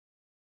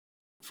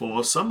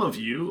For some of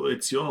you,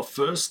 it's your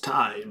first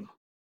time.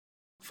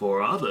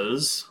 For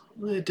others,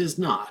 it is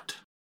not.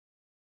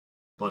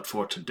 But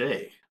for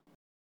today,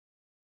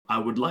 I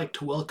would like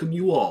to welcome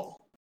you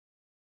all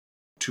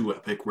to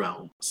Epic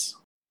Realms.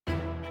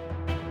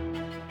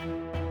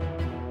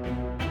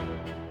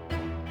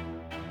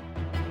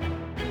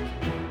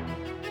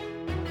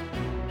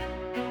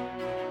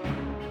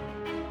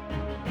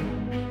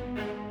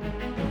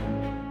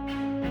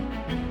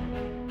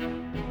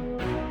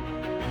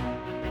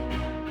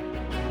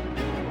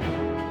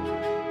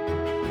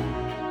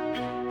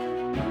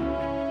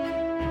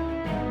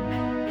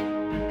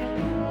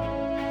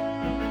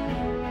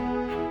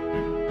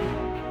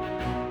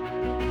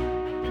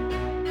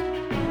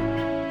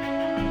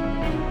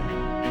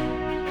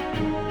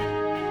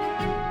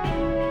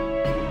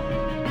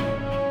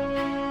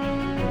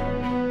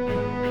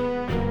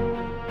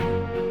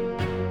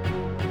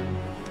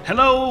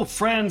 Hello,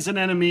 friends and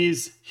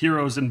enemies,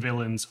 heroes and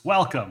villains.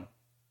 Welcome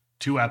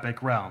to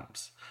Epic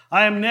Realms.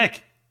 I am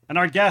Nick, and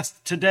our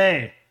guest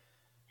today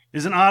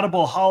is an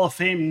Audible Hall of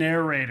Fame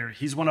narrator.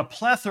 He's won a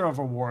plethora of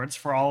awards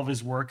for all of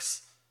his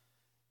works.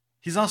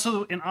 He's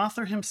also an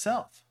author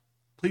himself.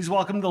 Please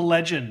welcome the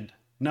legend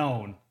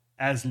known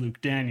as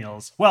Luke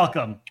Daniels.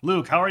 Welcome,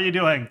 Luke. How are you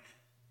doing?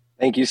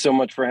 Thank you so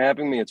much for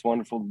having me. It's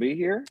wonderful to be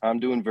here. I'm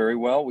doing very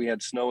well. We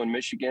had snow in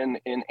Michigan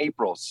in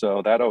April,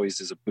 so that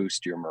always is a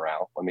boost to your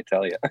morale, let me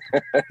tell you.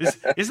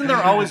 Isn't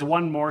there always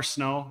one more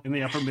snow in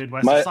the upper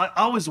Midwest? It's like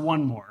always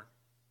one more.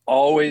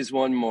 Always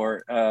one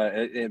more.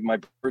 My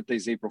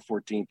birthday's April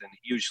 14th, and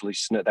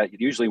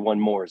usually one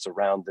more is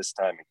around this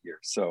time of year.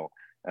 So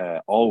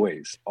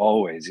always.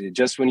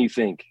 Just when you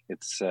think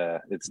it's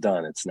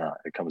done, it's not.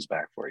 It comes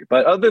back for you.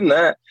 But other than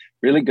that,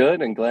 really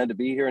good and glad to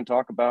be here and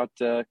talk about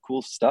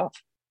cool stuff.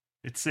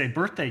 It's a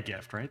birthday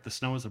gift, right? The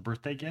snow is a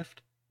birthday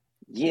gift?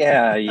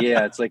 Yeah.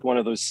 It's like one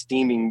of those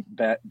steaming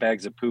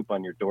bags of poop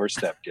on your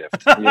doorstep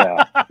gift.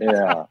 Yeah.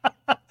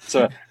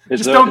 So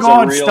just don't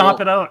go and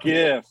stomp it out.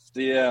 Gift.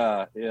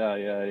 Yeah.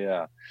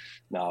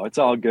 No, it's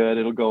all good.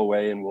 It'll go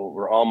away, and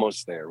we're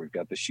almost there. We've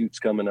got the shoots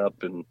coming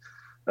up, and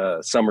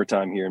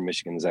summertime here in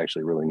Michigan is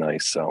actually really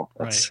nice. So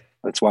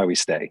that's why we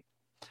stay.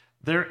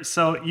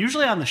 So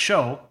usually on the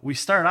show, we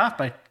start off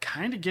by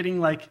kind of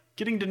getting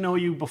to know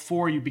you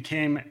before you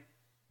became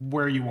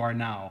where you are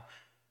now.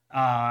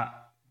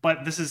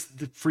 But this is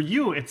for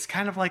you, it's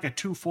kind of like a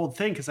twofold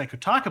thing, because I could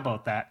talk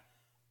about that,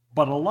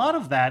 but a lot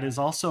of that is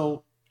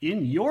also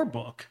in your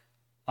book,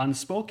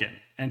 Unspoken.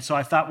 And so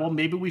I thought, well,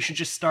 maybe we should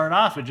just start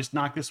off and just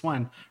knock this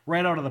one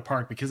right out of the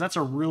park, because I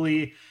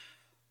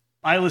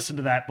listened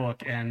to that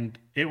book and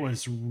it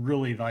was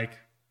really like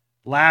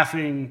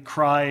laughing,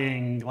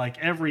 crying, like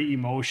every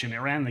emotion. It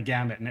ran the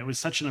gamut, and it was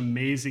such an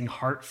amazing,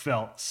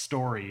 heartfelt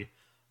story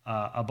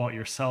about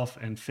yourself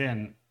and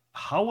Finn.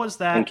 How was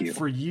that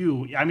for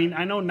you? I mean,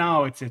 I know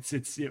now it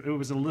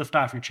was a lift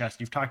off your chest.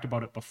 You've talked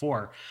about it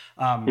before.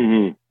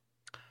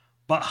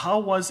 But how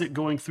was it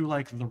going through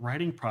like the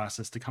writing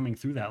process to coming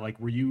through that? Like,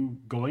 were you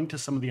going to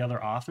some of the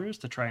other authors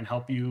to try and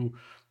help you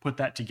put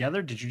that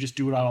together? Did you just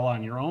do it all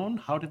on your own?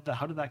 How did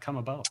that come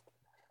about?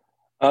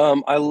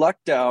 I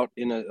lucked out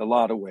in a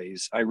lot of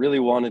ways. I really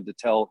wanted to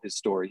tell his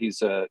story. He's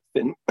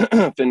Finn.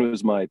 Finn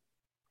was my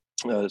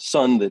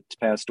son that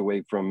passed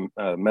away from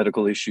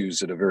medical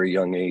issues at a very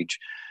young age.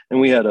 And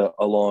we had a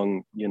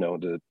long,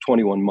 the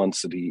 21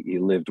 months that he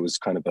lived was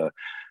kind of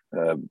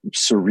a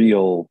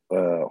surreal,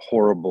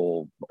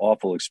 horrible,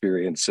 awful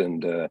experience.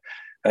 And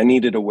I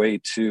needed a way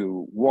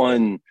to,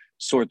 one,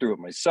 sort through it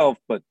myself,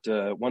 but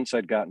once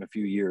I'd gotten a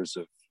few years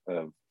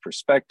of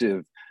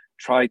perspective,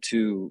 try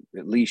to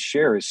at least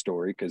share his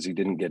story, because he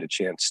didn't get a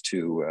chance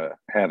to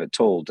have it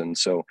told. And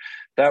so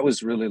that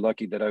was really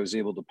lucky that I was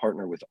able to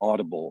partner with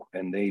Audible,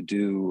 and they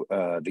do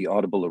the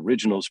Audible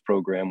Originals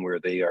program, where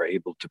they are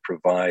able to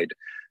provide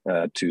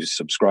to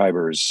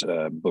subscribers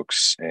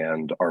books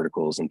and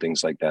articles and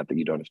things like that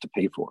you don't have to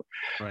pay for.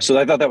 Right. So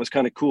I thought that was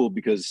kind of cool,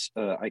 because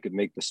I could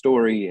make the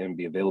story and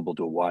be available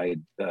to a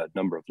wide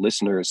number of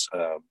listeners.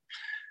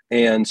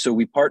 And so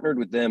we partnered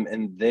with them,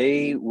 and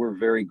they were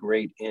very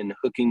great in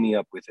hooking me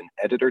up with an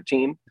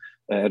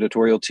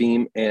editorial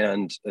team.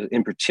 And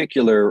in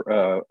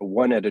particular,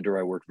 one editor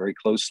I worked very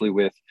closely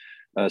with.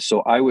 So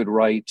I would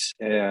write,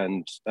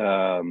 and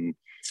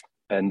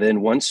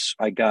then once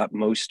I got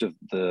most of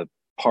the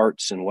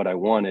parts and what I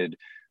wanted,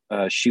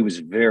 she was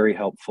very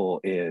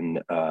helpful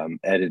in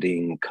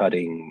editing,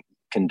 cutting,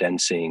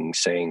 condensing,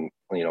 saying,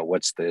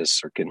 what's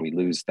this, or can we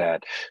lose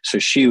that? So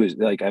she was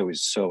like, I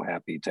was so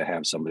happy to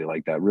have somebody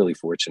like that, really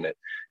fortunate,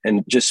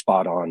 and just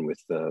spot on with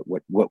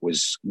what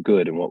was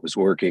good and what was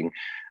working.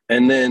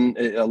 And then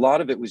a lot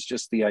of it was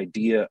just the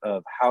idea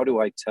of, how do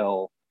I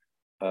tell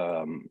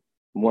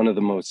one of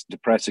the most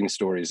depressing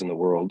stories in the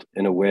world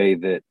in a way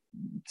that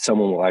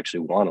someone will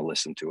actually want to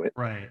listen to it?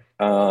 Right.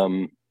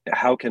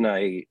 How can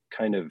I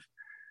kind of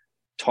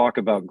talk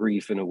about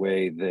grief in a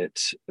way that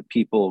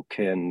people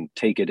can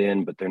take it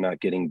in, but they're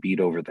not getting beat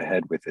over the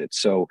head with it?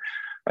 So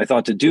I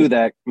thought to do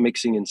that,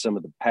 mixing in some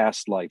of the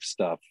past life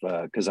stuff,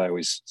 because I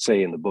always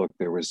say in the book,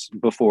 there was,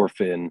 before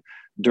Finn,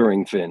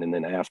 during Finn and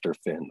then after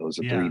Finn. Those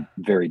are Yeah. three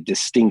very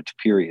distinct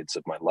periods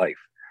of my life.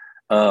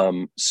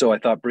 So I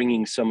thought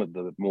bringing some of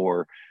the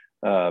more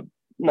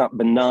not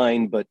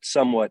benign, but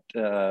somewhat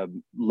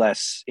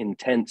less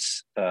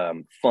intense,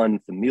 fun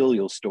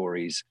familial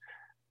stories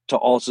to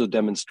also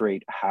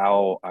demonstrate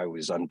how I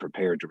was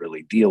unprepared to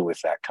really deal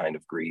with that kind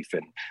of grief,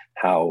 and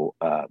how,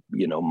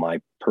 my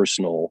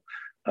personal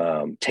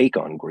take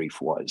on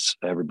grief was.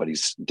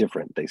 Everybody's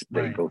different. They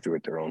Right. go through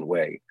it their own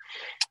way.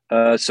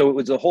 So it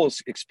was, the whole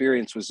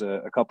experience was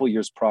a couple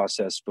years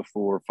process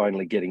before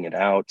finally getting it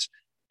out.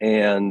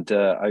 And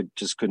I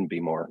just couldn't be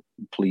more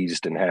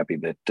pleased and happy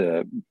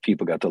that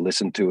people got to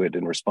listen to it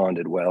and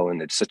responded well.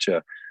 And it's such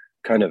a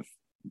kind of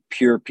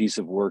pure piece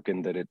of work,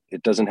 in that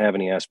it doesn't have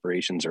any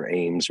aspirations or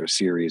aims or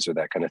series or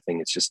that kind of thing.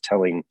 It's just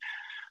telling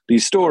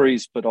these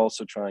stories, but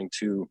also trying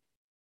to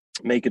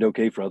make it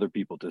okay for other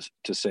people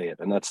to say it.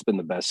 And that's been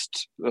the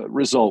best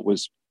result.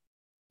 Was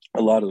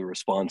a lot of the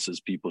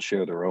responses, people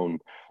share their own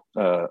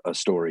a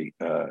story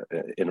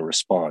in a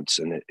response,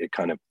 and it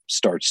kind of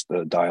starts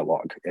the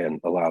dialogue and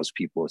allows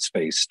people a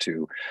space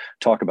to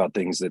talk about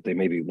things that they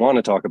maybe want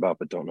to talk about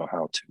but don't know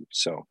how to.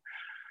 So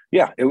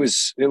yeah, it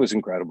was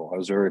incredible. I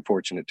was very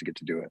fortunate to get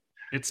to do it.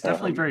 It's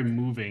definitely very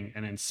moving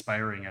and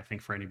inspiring, I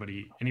think, for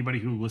anybody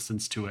who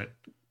listens to it.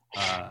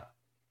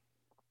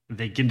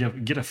 They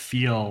get a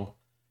feel,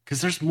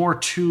 because there's more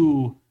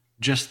to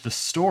just the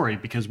story,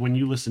 because when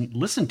you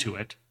listen to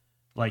it,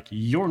 like,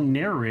 you're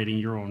narrating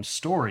your own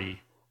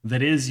story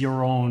that is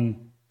your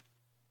own,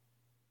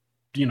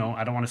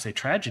 I don't want to say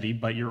tragedy,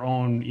 but your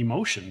own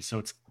emotion. So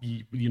it's,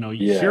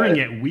 hearing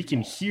it, we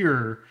can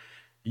hear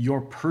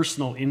your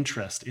personal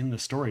interest in the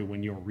story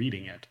when you're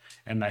reading it.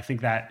 And I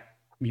think that,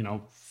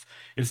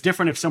 it's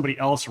different if somebody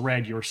else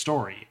read your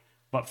story,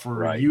 but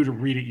for you to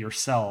read it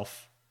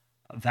yourself,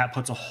 that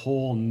puts a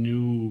whole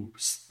new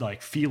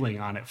feeling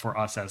on it for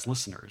us as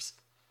listeners.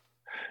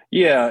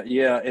 Yeah.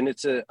 And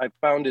I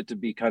found it to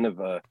be kind of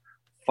a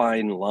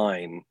fine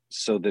line,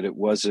 so that it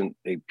wasn't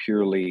a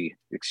purely,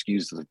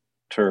 excuse the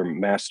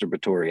term,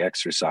 masturbatory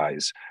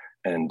exercise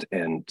and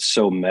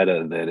so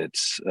meta that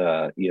it's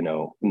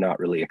not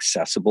really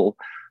accessible.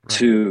 Right.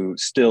 To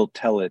still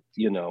tell it.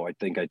 I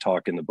think I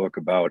talk in the book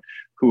about,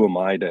 who am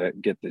I to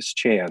get this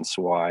chance?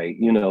 Why,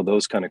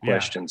 those kind of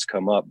questions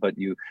come up, but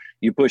you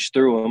push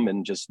through them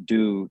and just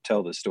do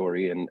tell the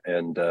story. And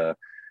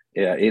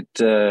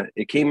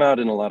it came out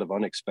in a lot of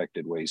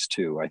unexpected ways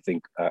too. I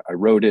think I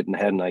wrote it and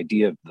had an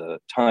idea of the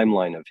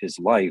timeline of his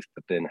life,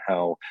 but then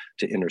how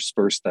to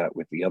intersperse that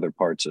with the other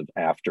parts of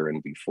after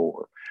and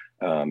before,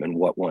 and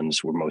what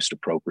ones were most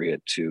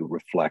appropriate to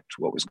reflect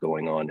what was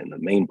going on in the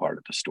main part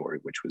of the story,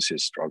 which was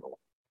his struggle.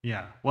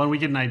 Yeah. Well, we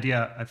get an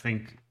idea, I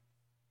think,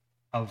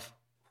 of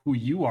who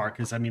you are,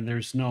 because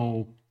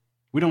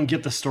we don't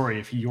get the story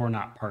if you're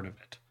not part of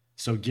it.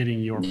 So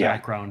getting your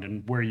background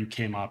and where you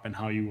came up and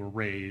how you were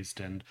raised,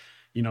 and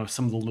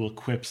some of the little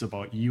quips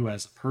about you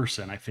as a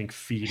person, I think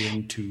feed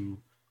into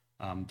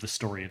the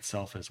story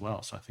itself as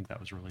well. So I think that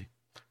was really,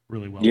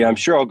 really well done. I'm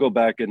sure I'll go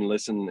back and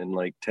listen in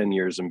like 10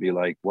 years and be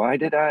like, why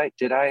did I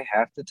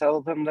have to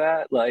tell them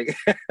that? Like,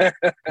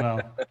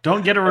 well,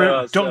 don't get rid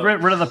of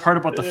the part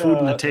about the food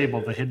on the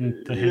table, the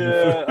hidden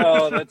food.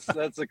 Oh,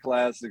 that's a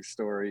classic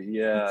story.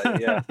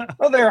 Yeah.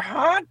 Oh, they're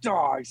hot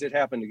dogs. It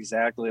happened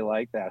exactly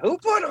like that. Who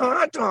put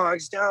hot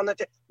dogs down the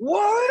table?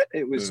 What?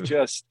 It was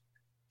just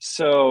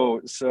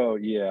so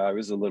yeah, I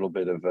was a little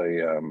bit of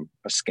a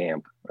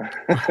scamp.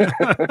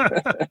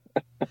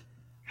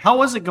 How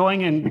was it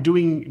going and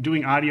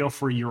doing audio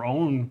for your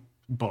own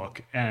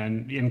book?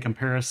 And in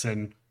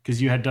comparison,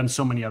 because you had done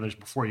so many others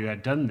before you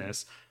had done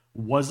this,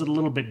 was it a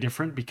little bit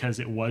different because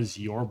it was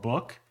your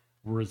book?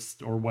 Or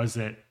was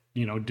it,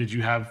 did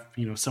you have,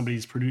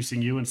 somebody's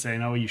producing you and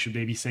saying, oh, you should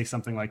maybe say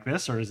something like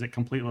this? Or is it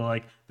completely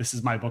like, this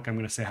is my book, I'm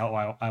going to say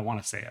how I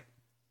want to say it?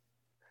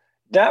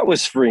 That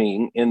was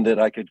freeing in that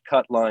I could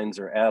cut lines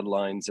or add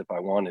lines if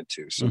I wanted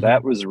to. So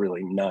that was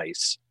really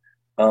nice.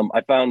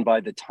 I found by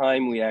the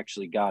time we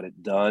actually got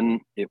it done,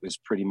 it was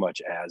pretty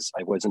much as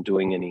I wasn't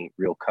doing any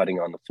real cutting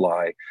on the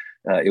fly.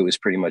 It was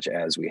pretty much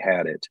as we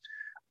had it.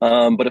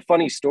 But a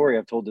funny story,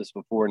 I've told this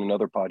before in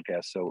another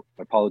podcast, so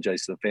I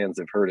apologize to the fans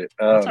that have heard it.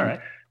 That's all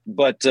right.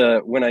 But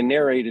when I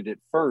narrated it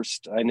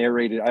first, I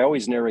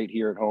always narrate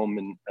here at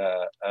home,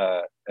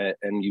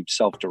 and you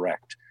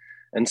self-direct.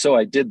 And so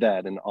I did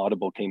that, and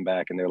Audible came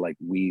back and they're like,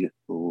 we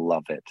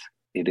love it.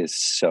 It is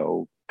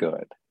so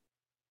good.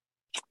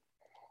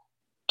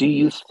 Do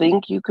you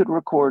think you could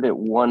record it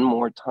one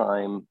more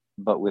time,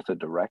 but with a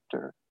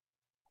director?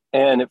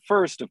 And at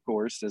first, of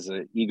course, as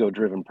an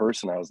ego-driven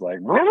person, I was like,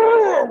 what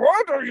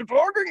are you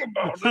talking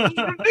about? This is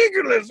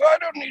ridiculous. I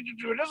don't need to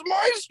do it. It's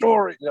my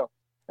story.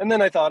 And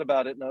then I thought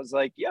about it and I was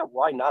like, yeah,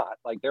 why not?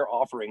 Like, they're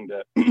offering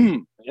to,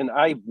 and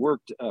I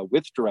worked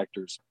with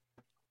directors.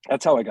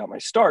 That's how I got my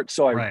start.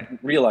 So I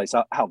realized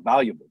how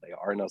valuable they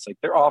are. And I was like,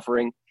 they're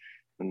offering,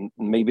 and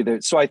maybe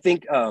so I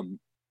think,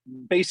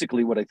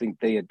 basically what I think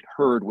they had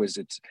heard was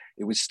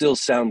it was still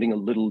sounding a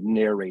little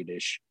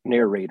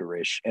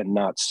narratorish, and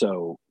not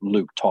so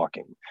Luke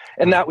talking.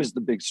 And Right. that was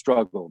the big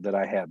struggle that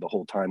I had the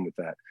whole time with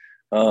that.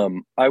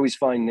 I always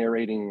find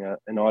narrating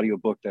an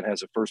audiobook that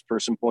has a first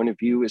person point of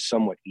view is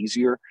somewhat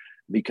easier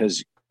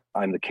because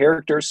I'm the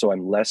character, so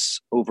I'm less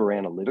over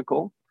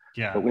analytical.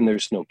 But Yeah. when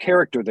there's no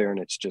character there and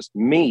it's just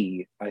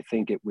me, I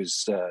think it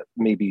was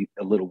maybe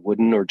a little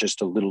wooden, or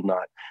just a little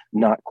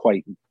not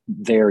quite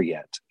there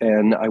yet.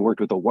 And I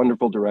worked with a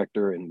wonderful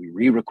director, and we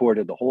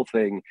re-recorded the whole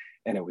thing,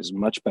 and it was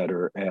much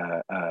better.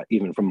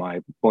 Even from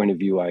my point of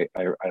view, I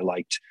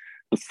liked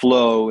the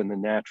flow and the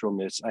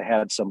naturalness. I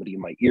had somebody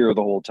in my ear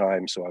the whole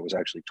time, so I was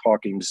actually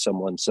talking to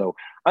someone. So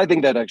I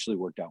think that actually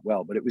worked out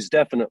well. But it was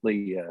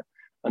definitely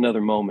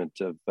another moment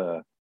of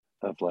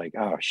like,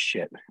 oh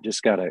shit,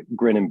 just gotta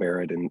grin and bear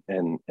it,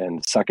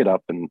 and suck it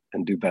up, and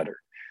do better.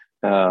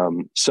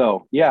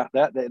 So yeah,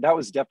 that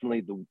was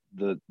definitely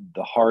the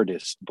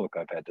hardest book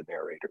I've had to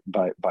narrate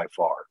by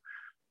far.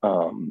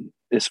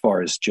 As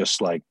far as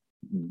just like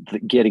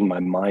getting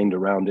my mind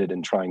around it,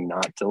 and trying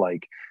not to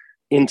like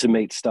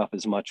intimate stuff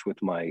as much with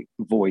my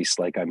voice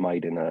like I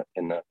might in a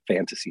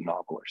fantasy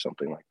novel or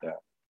something like that.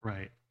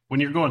 Right. When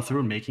you're going through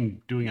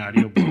and doing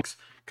audiobooks,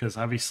 because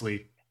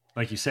obviously,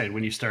 like you said,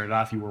 when you started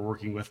off, you were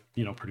working with,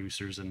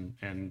 producers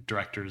and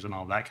directors and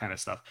all that kind of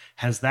stuff.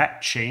 Has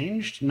that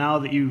changed now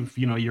that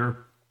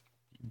you're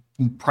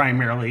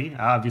primarily,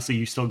 obviously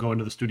you still go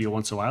into the studio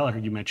once in a while. I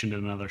heard you mentioned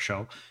in another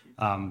show.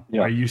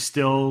 Yeah. Are you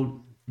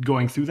still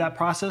going through that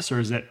process,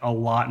 or is it a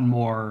lot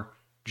more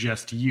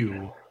just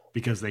you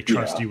because they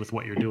trust Yeah. you with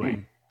what you're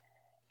doing?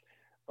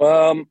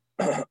 Um,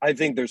 I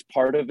think there's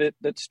part of it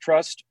that's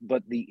trust,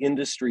 but the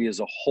industry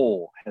as a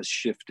whole has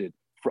shifted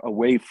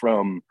away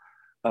from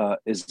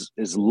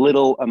as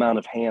little amount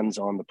of hands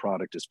on the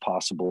product as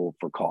possible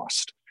for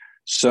cost.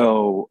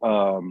 So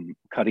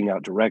cutting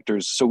out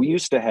directors. So we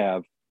used to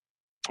have,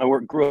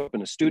 grew up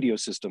in a studio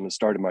system and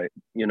started my,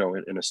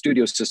 in a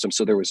studio system.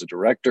 So there was a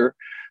director,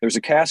 there was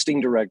a casting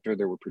director,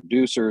 there were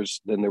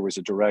producers, then there was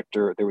a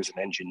director, there was an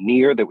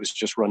engineer that was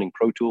just running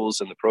Pro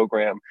Tools in the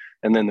program,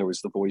 and then there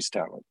was the voice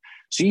talent.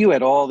 So you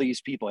had all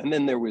these people, and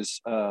then there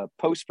was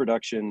post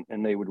production,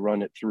 and they would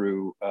run it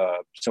through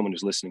someone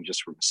who's listening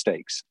just for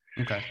mistakes.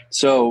 Okay.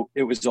 So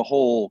it was a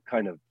whole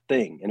kind of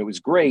thing, and it was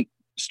great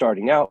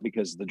starting out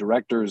because the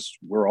directors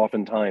were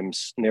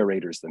oftentimes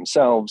narrators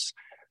themselves,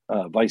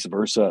 vice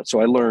versa.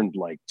 So I learned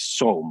like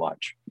so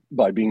much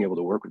by being able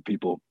to work with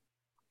people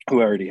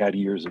who already had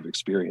years of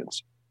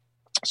experience.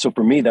 So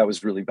for me, that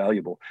was really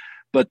valuable.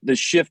 But the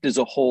shift as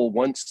a whole,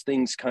 once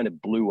things kind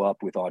of blew up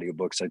with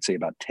audiobooks, I'd say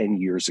about 10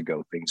 years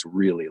ago, things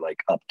really like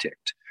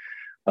upticked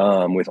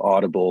with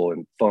Audible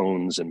and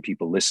phones and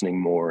people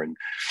listening more.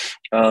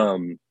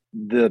 And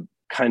the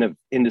kind of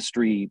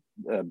industry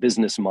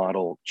business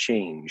model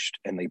changed,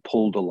 and they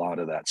pulled a lot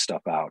of that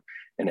stuff out,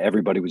 and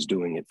everybody was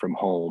doing it from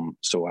home.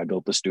 So I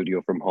built the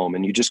studio from home,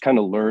 and you just kind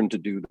of learn to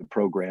do the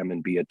program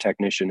and be a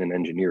technician and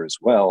engineer as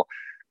well.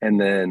 And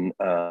then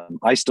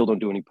I still don't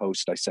do any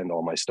post. I send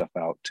all my stuff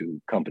out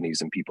to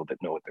companies and people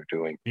that know what they're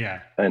doing. Yeah.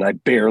 And I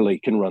barely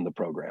can run the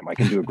program. I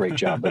can do a great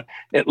job, but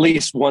at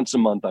least once a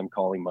month, I'm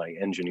calling my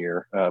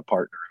engineer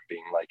partner and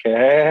being like,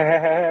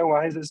 hey,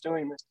 why is this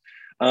doing this?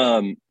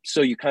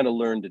 So you kind of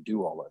learn to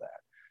do all of that.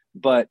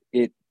 But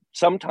it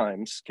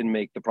sometimes can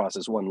make the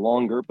process one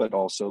longer, but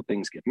also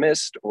things get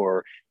missed,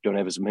 or don't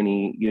have as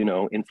many,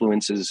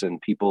 influences and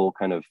people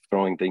kind of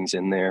throwing things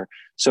in there.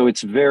 So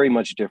it's very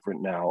much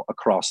different now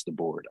across the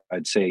board.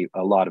 I'd say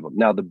a lot of them.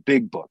 Now, the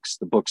big books,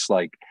 the books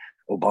like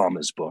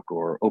Obama's book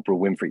or Oprah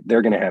Winfrey,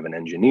 they're going to have an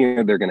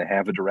engineer, they're going to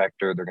have a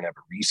director, they're going to have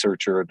a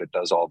researcher that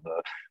does all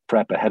the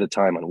prep ahead of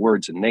time on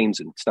words and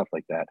names and stuff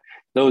like that.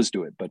 Those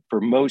do it. But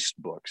for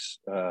most books,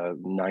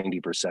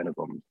 90% of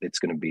them, it's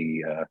going to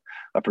be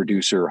a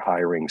producer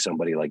hiring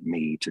somebody like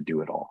me to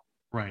do it all.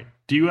 Right.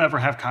 Do you ever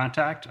have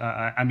contact?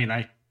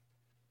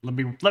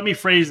 Let me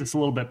phrase this a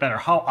little bit better.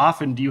 How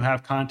often do you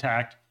have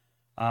contact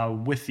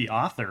with the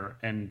author?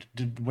 And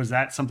was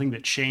that something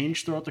that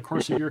changed throughout the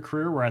course of your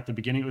career, where at the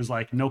beginning it was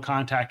like no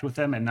contact with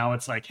them, and now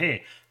it's like,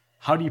 hey,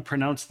 how do you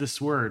pronounce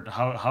this word?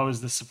 How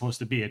is this supposed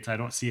to be? I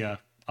don't see a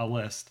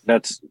list.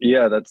 That's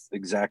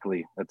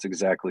exactly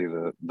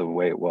the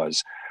way it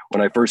was.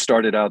 When I first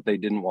started out, they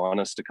didn't want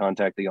us to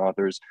contact the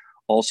authors.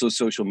 Also,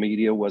 social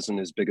media wasn't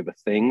as big of a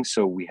thing,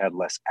 so we had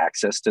less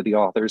access to the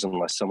authors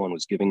unless someone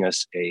was giving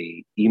us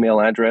a email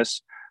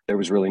address. There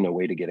was really no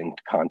way to get in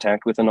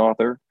contact with an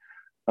author,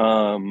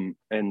 and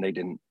they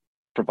didn't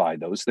provide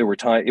those. There were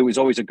time; it was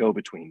always a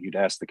go-between. You'd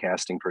ask the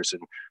casting person,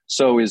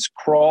 "So is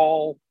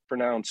crawl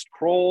pronounced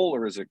crawl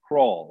or is it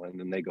crawl?" And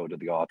then they go to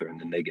the author, and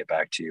then they get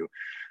back to you.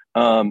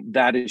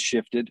 That has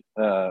shifted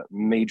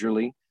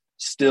majorly.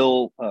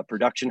 Still,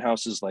 production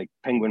houses like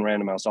Penguin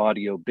Random House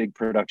Audio, big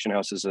production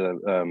houses,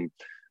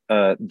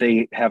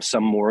 they have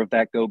some more of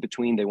that go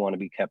between. They want to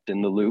be kept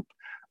in the loop.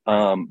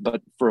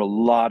 But for a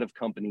lot of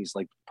companies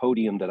like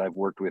Podium that I've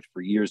worked with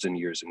for years and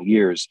years and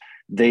years,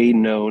 they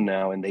know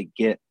now, and they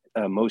get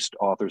most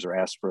authors are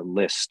asked for a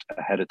list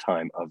ahead of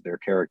time of their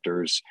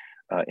characters,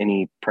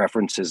 any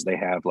preferences they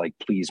have, like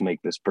please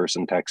make this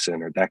person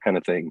Texan or that kind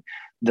of thing.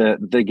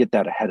 They get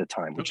that ahead of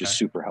time, which is Okay.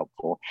 super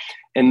helpful.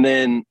 And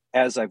then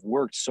as I've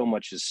worked so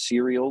much as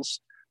serials,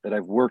 that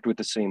I've worked with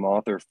the same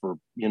author for,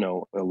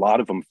 a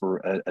lot of them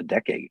for a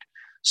decade.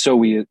 So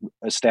we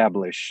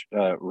establish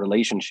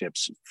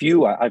relationships.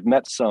 I've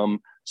met some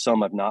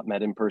I've not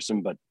met in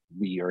person, but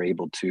we are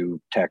able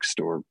to text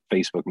or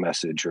Facebook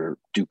message or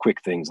do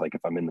quick things like if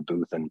I'm in the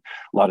booth. And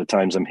a lot of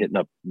times I'm hitting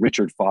up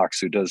Richard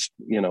Fox, who does,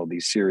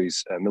 these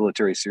series,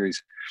 military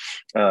series,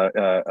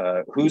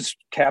 who's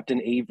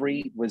Captain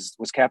Avery, was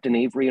Captain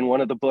Avery in one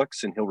of the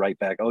books, and he'll write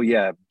back, oh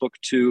yeah, book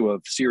 2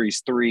 of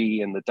series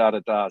 3 and the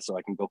da, so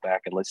I can go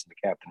back and listen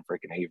to Captain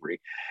freaking Avery.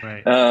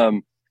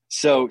 Right.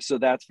 So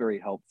that's very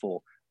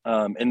helpful.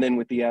 And then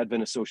with the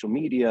advent of social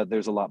media,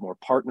 there's a lot more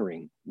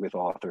partnering with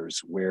authors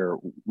where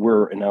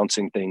we're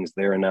announcing things,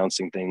 they're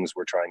announcing things,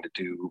 we're trying to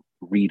do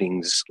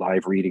readings,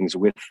 live readings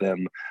with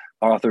them.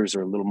 Authors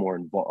are a little more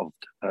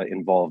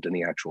involved in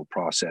the actual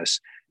process.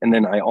 And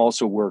then I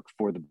also work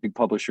for the big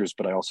publishers,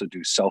 but I also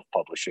do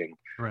self-publishing.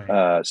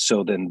 Right.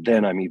 So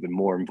then I'm even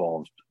more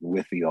involved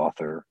with the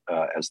author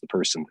as the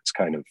person that's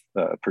kind of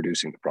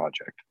producing the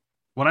project.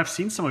 Well, I've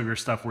seen some of your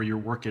stuff where you're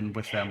working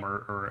with them,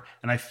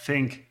 and I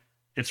think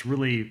it's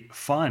really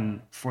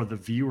fun for the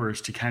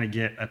viewers to kind of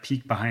get a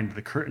peek behind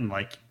the curtain.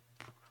 Like,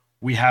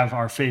 we have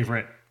our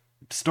favorite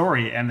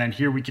story, and then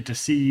here we get to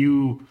see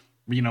you,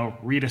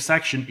 read a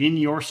section in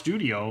your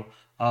studio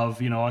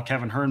of, a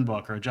Kevin Hearn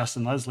book or a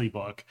Justin Leslie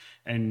book,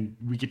 and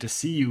we get to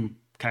see you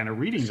kind of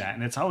reading that.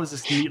 And it's always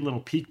this neat little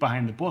peek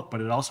behind the book, but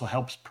it also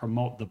helps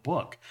promote the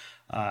book.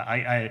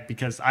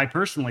 Because I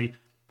personally,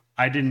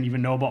 I didn't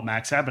even know about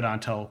Max Abaddon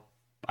until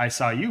I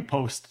saw you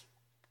post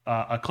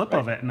a clip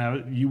of it,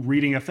 and you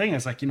reading a thing.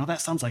 It's like,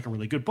 that sounds like a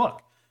really good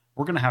book.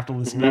 We're gonna have to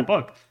listen to that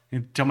book.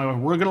 And tell me,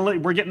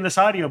 we're getting this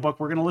audio book.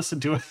 We're gonna listen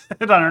to it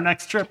on our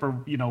next trip, or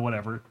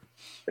whatever.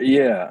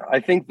 Yeah, I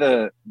think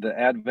the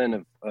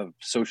advent of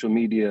social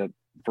media,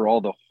 for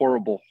all the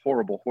horrible,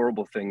 horrible,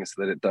 horrible things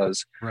that it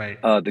does, Right.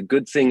 The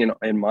good thing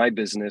in my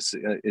business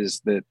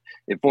is that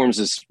it forms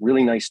this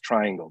really nice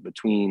triangle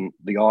between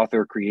the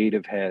author,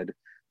 creative head,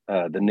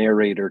 the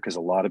narrator, because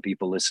a lot of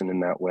people listen in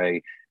that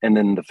way, and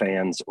then the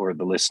fans or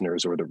the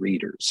listeners or the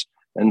readers.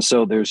 And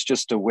so there's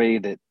just a way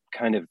that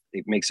kind of,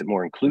 it makes it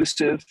more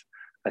inclusive.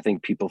 I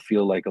think people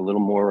feel like a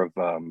little more of,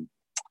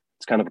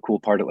 it's kind of a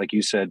cool part of, like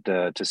you said,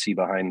 to see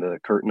behind the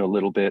curtain a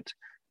little bit.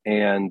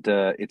 And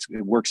it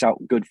works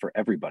out good for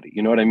everybody.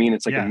 You know what I mean?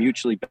 It's like a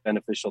mutually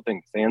beneficial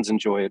thing. Fans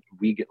enjoy it.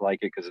 We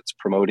like it because it's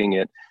promoting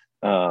it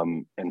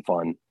and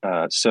fun.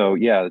 So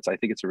yeah, I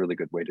think it's a really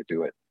good way to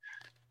do it.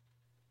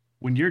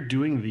 When you're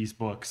doing these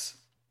books,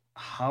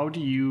 how do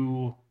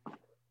you,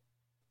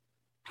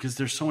 because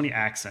there's so many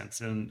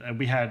accents, and I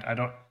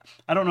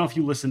don't know if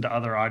you listen to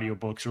other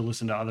audiobooks or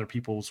listen to other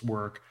people's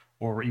work,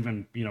 or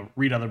even,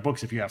 read other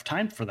books if you have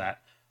time for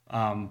that.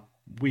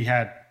 We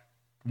had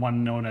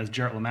one known as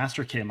Jarrett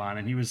Lemaster came on,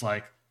 and he was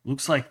like,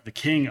 Luke's like the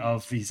king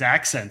of these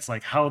accents.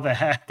 Like, how the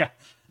heck,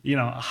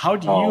 how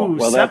do you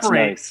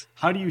separate,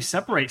 how do you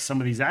separate some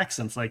of these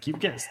accents? Like, you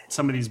get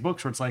some of these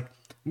books where it's like,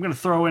 I'm going to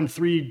throw in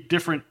 3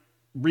 different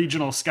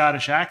regional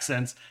Scottish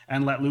accents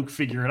and let Luke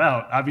figure it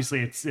out.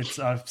 Obviously it's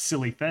a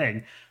silly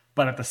thing,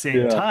 but at the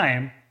same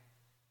time,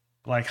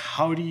 like,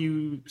 how do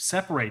you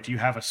separate? Do you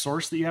have a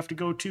source that you have to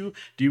go to?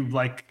 Do you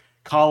like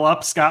call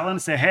up Scotland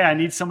and say, hey, I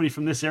need somebody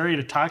from this area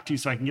to talk to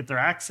so I can get their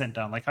accent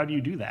down? Like, how do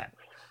you do that?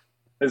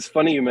 It's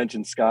funny you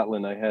mentioned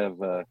Scotland. I have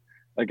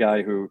a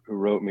guy who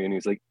wrote me, and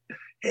he's like,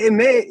 hey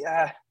mate,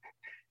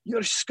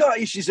 your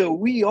Scottish is a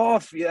wee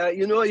off. Yeah,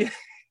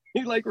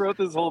 he like wrote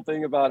this whole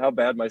thing about how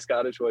bad my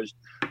Scottish was.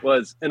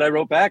 And I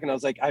wrote back and I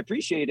was like, I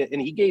appreciate it.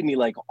 And he gave me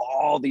like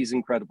all these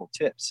incredible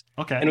tips.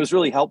 Okay. And it was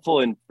really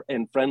helpful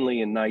and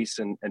friendly and nice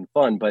and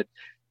fun. But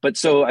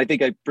so I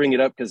think I bring it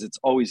up because it's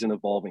always an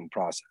evolving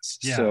process.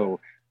 Yeah.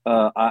 So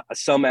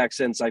some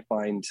accents I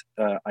find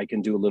I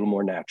can do a little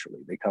more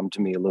naturally. They come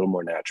to me a little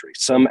more naturally.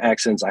 Some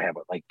accents I have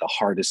like the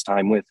hardest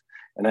time with,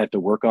 and I have to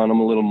work on them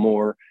a little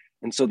more.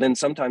 And so then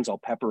sometimes I'll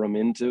pepper them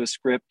into a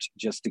script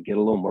just to get a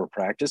little more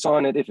practice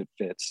on it if it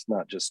fits,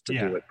 not just to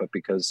do it, but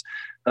because,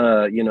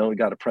 we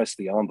got to press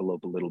the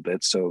envelope a little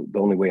bit. So the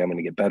only way I'm going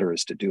to get better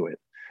is to do it.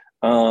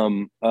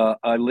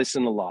 I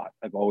listen a lot.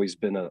 I've always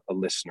been a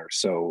listener.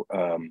 So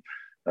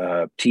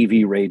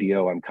TV,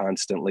 radio, I'm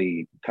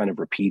constantly kind of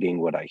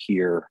repeating what I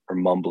hear or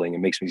mumbling. It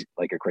makes me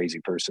like a crazy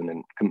person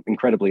and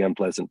incredibly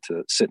unpleasant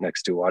to sit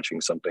next to watching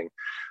something.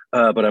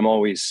 But I'm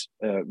always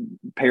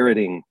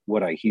parroting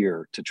what I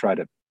hear to try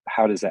to,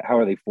 how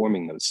are they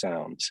forming those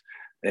sounds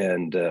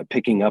and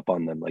picking up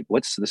on them? Like,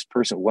 what's this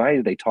person? Why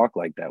do they talk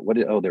like that?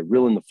 They're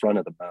real in the front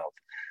of the mouth.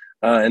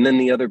 And then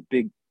the other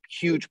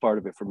huge part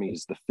of it for me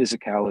is the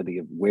physicality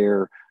of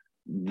where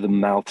the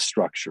mouth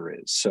structure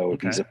is. So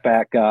if he's a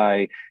fat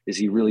guy, is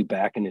he really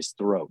back in his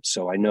throat?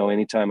 So I know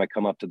anytime I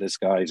come up to this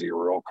guy, is he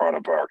real kind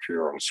of back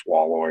here and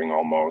swallowing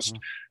almost?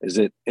 Is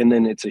it? And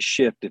then it's a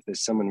shift if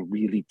there's someone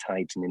really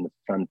tight and in the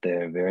front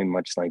there, very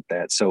much like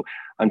that. So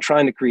I'm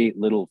trying to create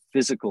little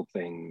physical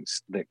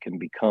things that can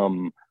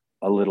become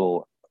a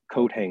little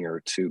coat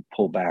hanger to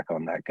pull back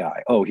on that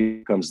guy. Oh,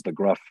 here comes the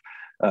gruff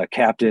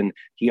captain.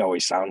 He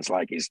always sounds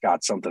like he's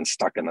got something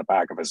stuck in the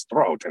back of his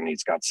throat, and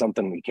he's got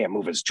something, he can't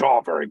move his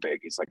jaw very big.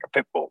 He's like a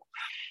pit bull.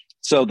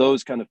 So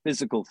those kind of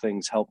physical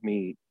things help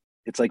me.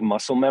 It's like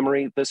muscle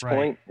memory at this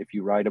point. If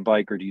you ride a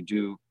bike or do you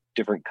do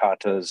different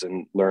katas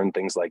and learn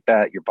things like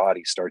that, your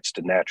body starts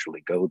to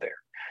naturally go there.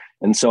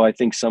 And so I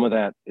think some of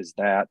that is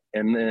that.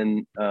 And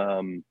then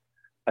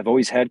I've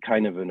always had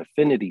kind of an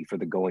affinity for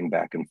the going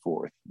back and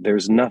forth.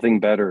 There's nothing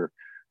better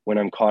when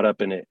I'm caught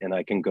up in it and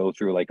I can go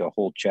through like a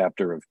whole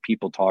chapter of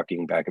people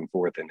talking back and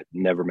forth and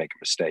never make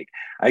a mistake.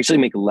 I actually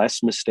make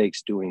less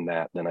mistakes doing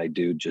that than I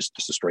do just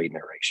a straight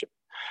narration.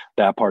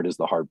 That part is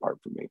the hard part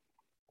for me.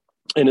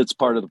 And it's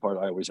part of the part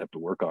I always have to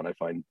work on. I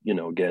find,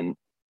 again,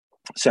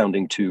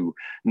 sounding too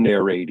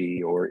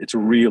narraty, or it's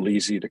real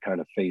easy to kind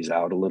of phase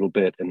out a little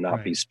bit and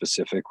not be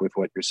specific with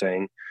what you're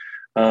saying.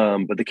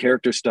 But the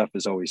character stuff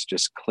has always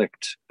just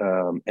clicked.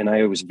 And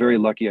I was very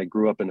lucky. I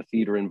grew up in a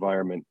theater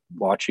environment,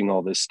 watching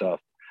all this stuff,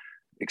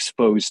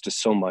 exposed to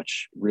so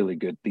much really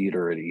good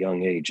theater at a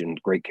young age and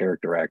great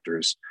character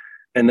actors.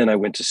 And then I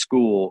went to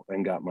school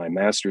and got my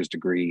master's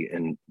degree,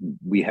 and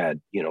we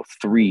had,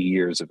 3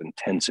 years of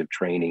intensive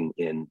training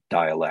in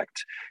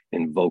dialect,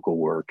 in vocal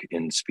work,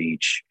 in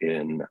speech,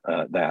 in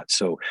that.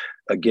 So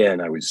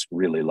again, I was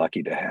really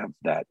lucky to have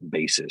that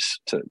basis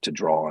to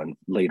draw on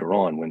later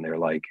on when they're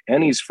like,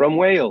 and he's from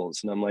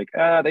Wales. And I'm like,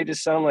 they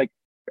just sound like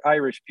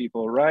Irish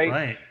people, right?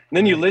 And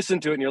then you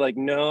listen to it and you're like,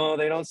 no,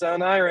 they don't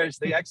sound Irish.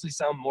 They actually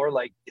sound more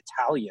like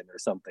Italian or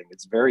something.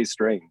 It's very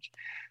strange.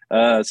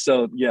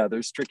 So yeah,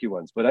 there's tricky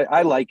ones, but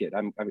I like it.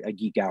 I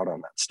geek out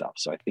on that stuff.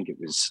 So I think it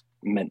was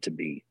meant to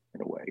be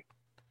in a way.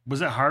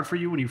 Was it hard for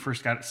you when you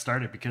first got it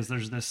started? Because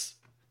there's this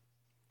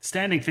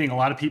standing thing. A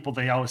lot of people,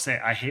 they always say,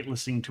 I hate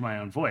listening to my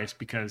own voice,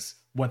 because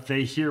what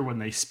they hear when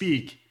they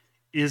speak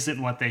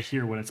isn't what they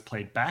hear when it's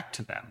played back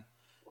to them.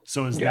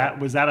 So was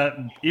that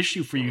an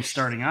issue for you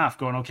starting off,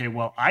 going, okay,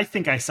 well, I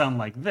think I sound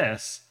like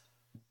this,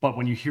 but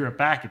when you hear it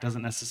back, it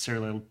doesn't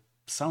necessarily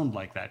sound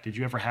like that. Did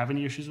you ever have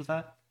any issues with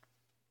that?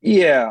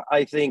 Yeah,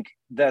 I think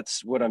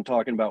that's what I'm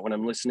talking about when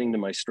I'm listening to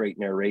my straight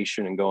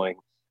narration and going,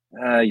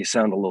 you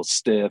sound a little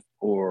stiff,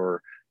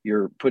 or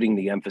you're putting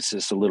the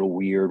emphasis a little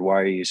weird. Why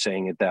are you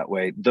saying it that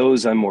way?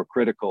 Those I'm more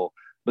critical.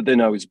 But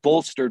then I was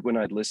bolstered when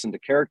I'd listen to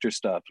character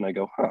stuff and I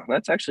go,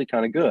 that's actually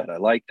kind of good. I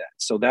like that.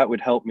 So that would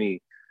help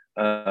me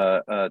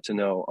to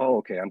know,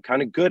 okay, I'm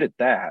kind of good at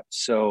that.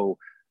 So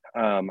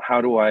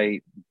how do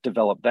I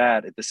develop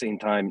that at the same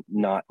time?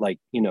 Not like,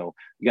 you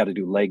got to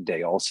do leg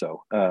day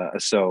also.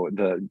 So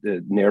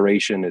the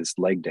narration is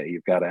leg day.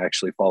 You've got to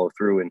actually follow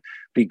through and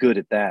be good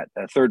at that.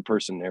 Third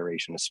person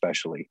narration,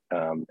 especially,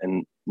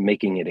 and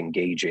making it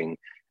engaging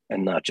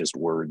and not just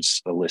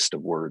words, a list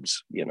of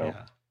words,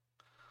 Yeah.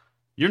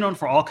 You're known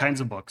for all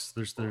kinds of books.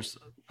 There's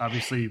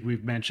obviously,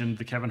 we've mentioned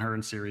the Kevin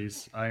Hearn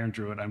series, Iron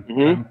Druid.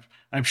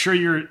 I'm sure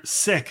you're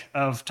sick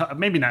of,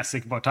 maybe not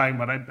sick about talking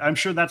about it. I'm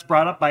sure that's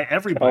brought up by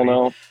everybody.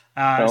 No.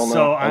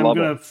 So I'm going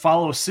to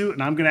follow suit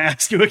and I'm going to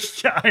ask you an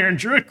Iron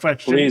Druid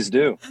question. Please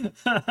do.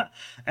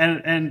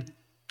 and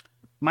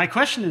my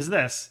question is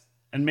this,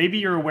 and maybe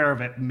you're aware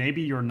of it,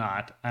 maybe you're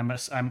not.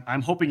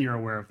 I'm hoping you're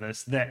aware of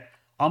this, that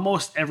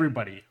almost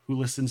everybody who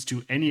listens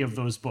to any of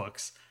those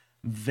books,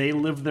 they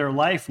live their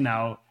life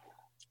now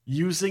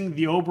using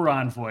the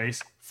Oberon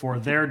voice for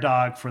their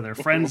dog, for their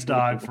friend's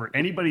dog, for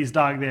anybody's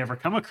dog they ever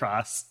come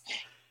across.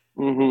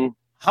 Mm-hmm.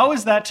 How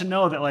is that to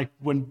know that, like,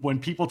 when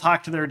people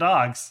talk to their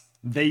dogs,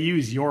 they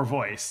use your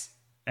voice,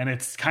 and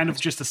it's kind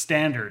of just a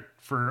standard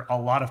for a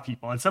lot of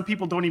people, and some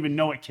people don't even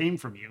know it came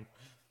from you?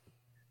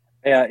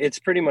 Yeah, it's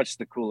pretty much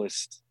the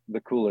coolest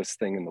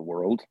thing in the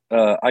world.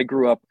 I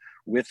grew up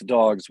with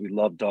dogs. We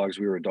loved dogs.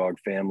 We were a dog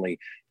family.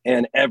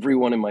 And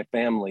everyone in my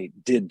family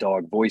did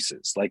dog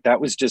voices. Like,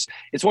 that was just,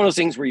 it's one of those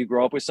things where you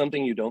grow up with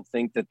something, you don't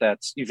think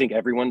you think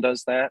everyone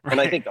does that. Right. And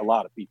I think a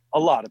lot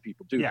of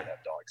people do that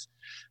have dogs.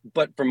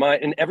 But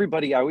and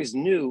everybody, I always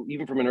knew,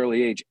 even from an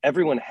early age,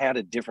 everyone had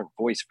a different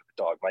voice for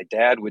the dog. My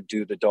dad would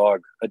do the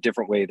dog a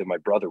different way than my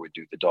brother would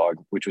do the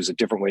dog, which was a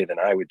different way than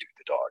I would do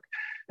the dog.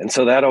 And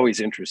so that always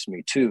interests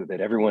me too,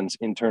 that everyone's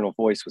internal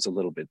voice was a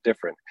little bit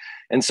different.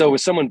 And so with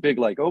someone big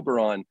like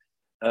Oberon,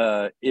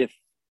 if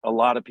a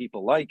lot of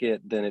people like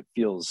it, then it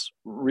feels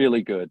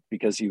really good,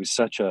 because he was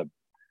such a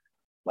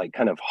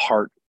kind of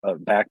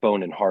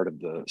backbone and heart of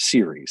the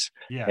series.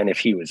 Yeah. And if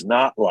he was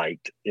not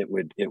liked, it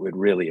would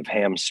really have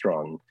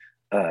hamstrung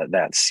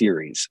that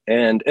series.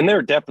 And there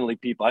are definitely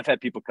people, I've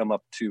had people come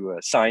up to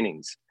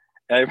signings.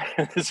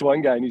 This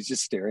one guy, and he's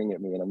just staring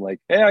at me, and I'm like,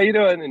 hey, how you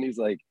doing? And he's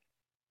like,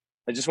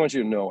 I just want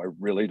you to know, I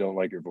really don't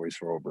like your voice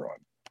for Oberon.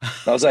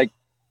 I was like,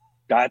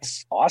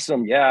 that's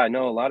awesome. Yeah, I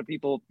know a lot of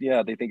people,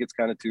 they think it's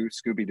kind of too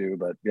Scooby-Doo,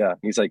 but yeah. And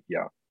he's like,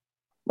 yeah.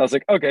 And I was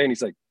like, okay. And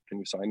he's like, can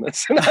you sign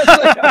this? And I was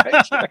like, all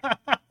right,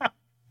 sure.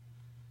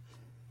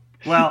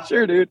 Well,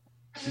 sure, dude.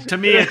 To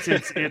me,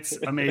 it's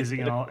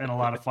amazing and a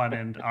lot of fun,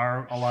 and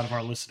a lot of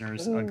our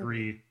listeners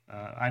agree.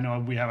 I know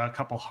we have a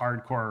couple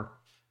hardcore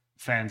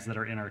fans that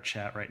are in our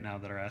chat right now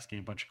that are asking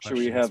a bunch of Should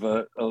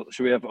questions.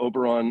 we have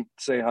Oberon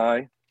say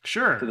hi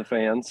Sure. to the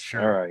fans?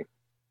 Sure. All right.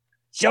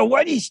 So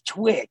what is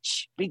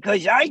Twitch?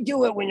 Because I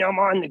do it when I'm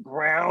on the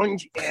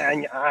ground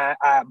and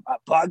a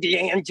bug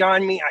lands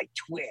on me, I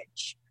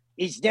twitch.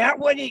 Is that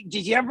what it,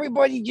 does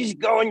everybody just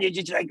go and they're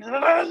just like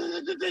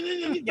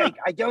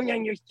I don't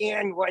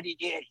understand what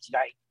it is.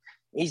 Like,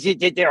 is it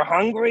that they're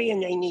hungry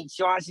and they need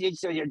sausage,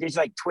 so they're just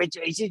like twitch?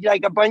 Is it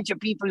like a bunch of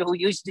people who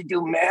used to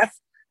do meth?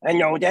 I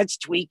know that's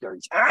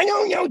tweakers. I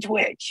don't know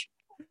Twitch.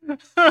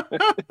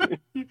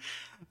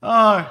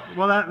 Oh,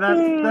 well,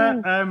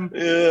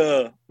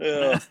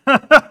 Yeah.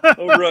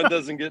 Oberon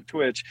doesn't get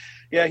Twitch.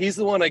 Yeah, he's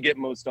the one I get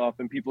most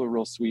often. People are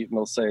real sweet and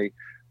they'll say,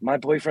 my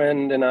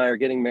boyfriend and I are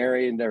getting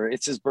married, and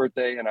it's his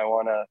birthday and I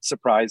want to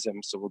surprise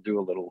him, so we'll do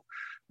a little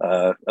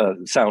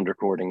sound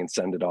recording and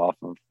send it off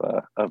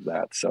of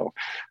that. So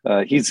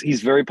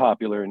he's very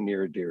popular and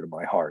near and dear to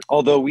my heart.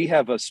 Although we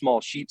have a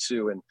small Shih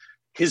Tzu and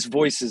his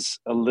voice is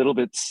a little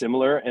bit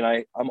similar, and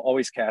I'm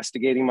always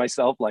castigating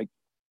myself, like,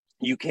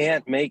 you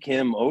can't make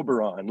him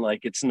Oberon. Like,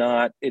 it's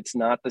not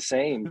the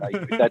same.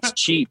 Like, that's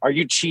cheat. Are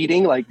you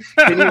cheating? Like,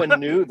 anyone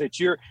knew that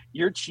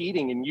you're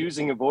cheating and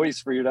using a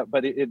voice for your,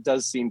 but it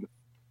does seem to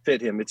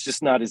fit him. It's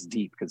just not as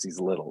deep because he's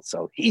little.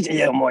 So he's a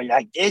little more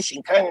like this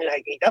and kind of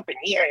like up in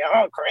here,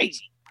 all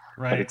crazy.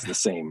 Right. But it's the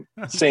same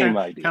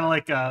idea. Kind of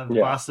like the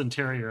Boston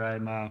Terrier.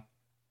 I'm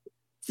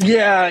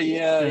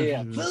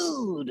Yeah.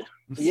 Food.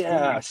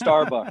 Yeah,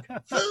 Starbuck.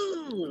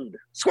 Food.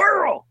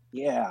 Squirrel.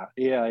 Yeah.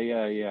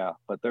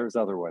 But there's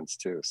other ones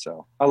too.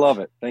 So I love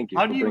it. Thank you.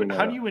 How do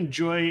you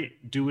enjoy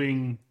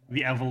doing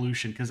the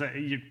evolution? Because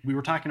we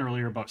were talking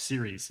earlier about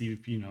series. You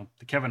know,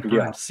 the Kevin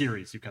Hearn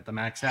series. You've got the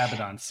Max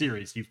Abaddon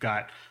series. You've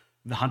got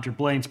the Hunter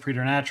Blaine's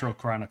Preternatural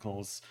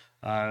Chronicles.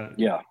 All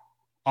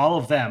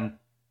of them.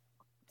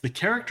 The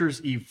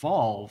characters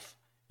evolve.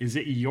 Is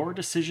it your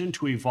decision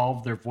to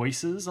evolve their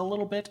voices a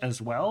little bit as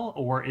well?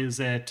 Or is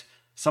it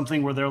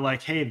something where they're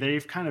like, hey,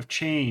 they've kind of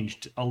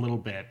changed a little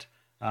bit,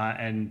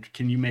 and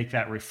can you make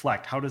that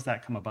reflect? How does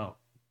that come about?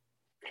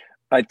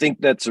 I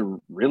think that's a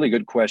really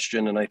good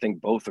question, and I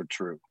think both are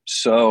true.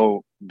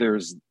 So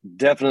there's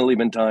definitely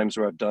been times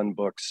where I've done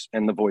books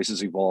and the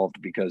voices evolved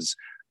because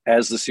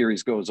as the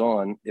series goes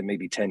on, it may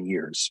be 10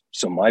 years.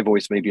 So my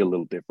voice may be a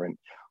little different.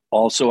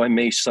 Also, I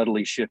may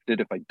subtly shift it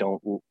if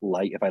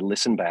I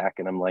listen back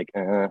and I'm like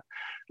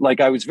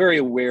I was very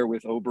aware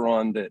with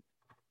Oberon that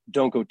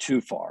don't go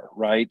too far,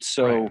 right?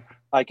 So right.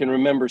 I can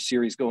remember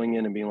series going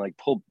in and being like,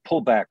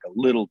 pull back a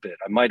little bit.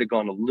 I might have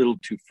gone a little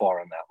too far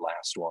on that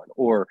last one,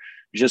 or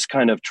just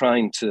kind of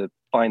trying to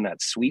find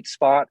that sweet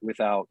spot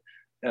without,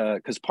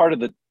 because part of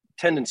the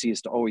tendency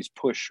is to always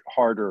push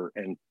harder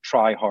and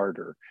try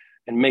harder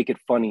and make it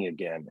funny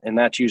again. And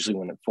that's usually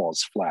when it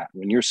falls flat.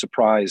 When you're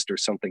surprised or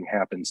something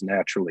happens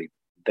naturally,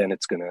 then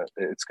it's gonna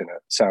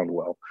sound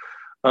well.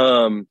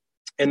 And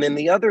then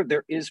the other,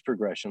 there is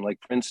progression. Like,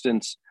 for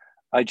instance,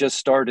 I just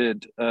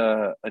started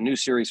a new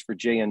series for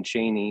J.N.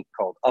 Chaney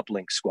called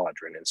Uplink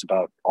Squadron. It's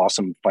about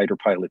awesome fighter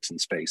pilots in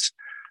space.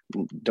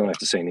 Don't have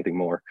to say anything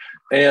more.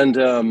 And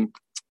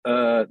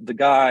the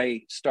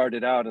guy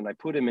started out, and I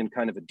put him in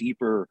kind of a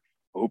deeper,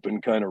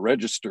 open kind of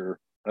register.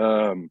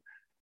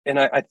 And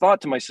I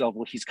thought to myself,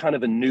 well, he's kind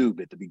of a noob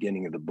at the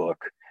beginning of the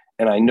book.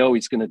 And I know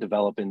he's going to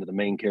develop into the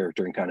main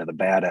character and kind of the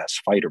badass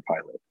fighter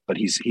pilot, but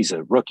he's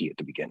a rookie at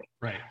the beginning.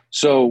 Right.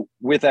 So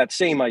with that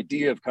same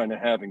idea of kind of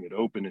having it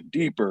open and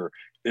deeper,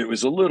 it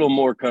was a little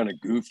more kind of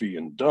goofy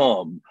and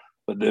dumb.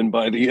 But then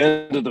by the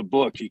end of the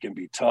book, he can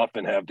be tough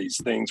and have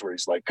these things where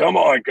he's like, come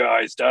on,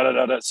 guys,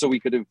 da-da-da-da. So we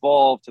could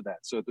evolve to that.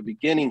 So at the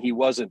beginning, he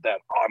wasn't that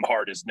I'm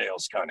hard as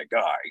nails kind of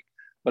guy,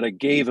 but I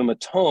gave him a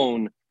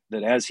tone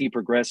that as he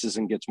progresses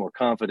and gets more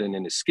confident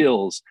in his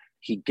skills,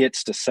 he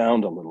gets to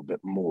sound a little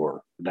bit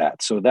more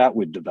that. So that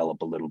would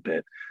develop a little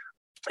bit.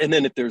 And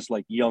then if there's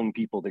like young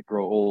people that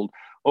grow old,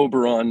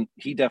 Oberon,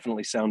 he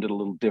definitely sounded a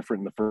little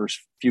different in the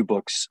first few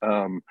books.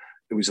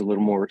 It was a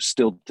little more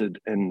stilted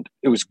and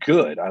it was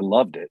good. I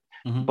loved it.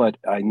 Mm-hmm. But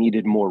I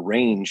needed more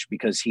range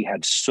because he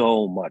had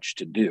so much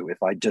to do.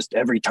 If I just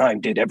every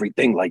time did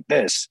everything like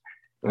this,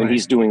 when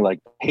he's doing like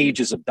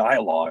pages of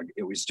dialogue,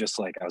 it was just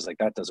like, I was like,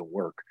 that doesn't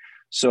work.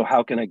 So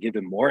how can I give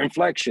him more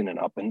inflection and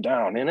up and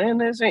down? And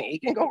then he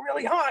can go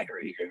really high or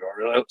he can go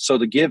really low. So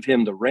to give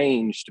him the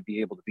range to be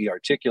able to be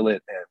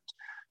articulate and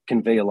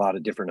convey a lot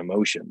of different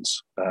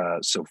emotions.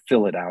 So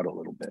fill it out a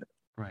little bit.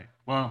 Right.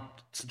 Well,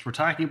 since we're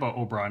talking about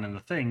Oberon and the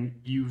Thing,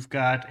 you've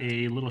got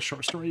a little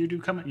short story you do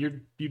coming.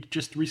 You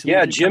just recently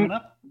coming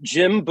up?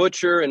 Jim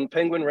Butcher and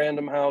Penguin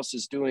Random House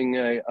is doing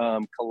a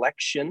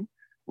collection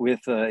with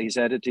he's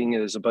editing.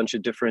 There's a bunch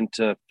of different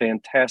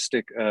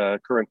fantastic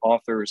current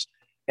authors.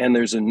 And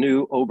there's a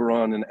new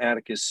Oberon and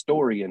Atticus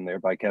story in there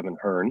by Kevin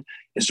Hearn.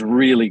 It's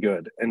really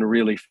good and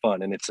really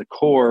fun. And it's a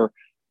core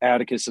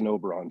Atticus and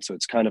Oberon. So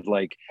it's kind of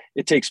like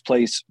it takes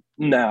place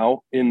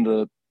now in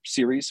the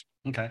series.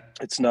 Okay.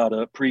 It's not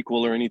a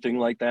prequel or anything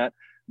like that,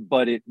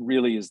 but it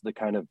really is the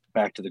kind of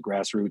back to the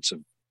grassroots of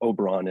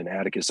Oberon and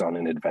Atticus on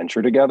an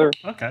adventure together.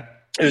 Okay.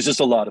 It was just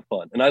a lot of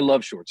fun. And I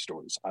love short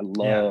stories. I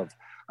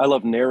I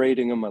love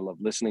narrating them. I love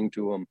listening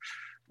to them.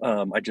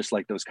 I just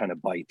like those kind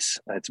of bites.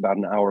 It's about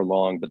an hour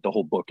long, but the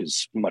whole book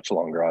is much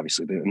longer,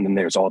 obviously. And then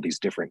there's all these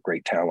different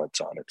great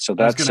talents on it. So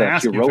I was that's going to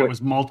ask you if it Heroic.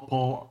 was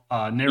multiple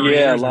narrators.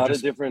 Yeah, a or lot just...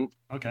 of different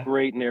Okay.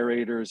 great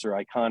narrators or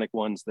iconic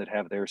ones that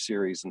have their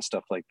series and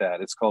stuff like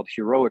that. It's called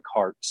Heroic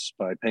Hearts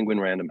by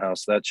Penguin Random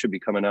House. That should be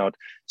coming out.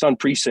 It's on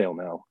pre-sale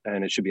now,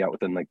 and it should be out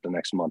within like the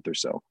next month or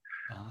so.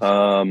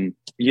 Awesome.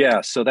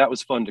 Yeah, so that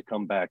was fun to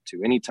come back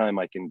to. Anytime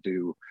I can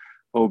do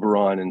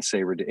Oberon and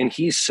Saber, and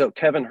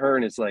Kevin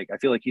Hearn is like, I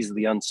feel like he's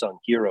the unsung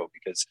hero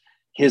because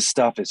his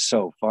stuff is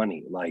so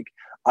funny. Like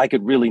I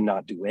could really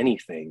not do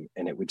anything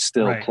and it would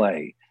still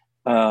play.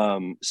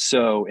 And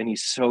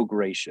he's so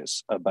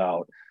gracious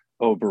about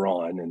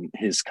Oberon and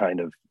his kind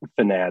of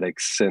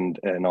fanatics and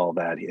all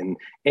that. And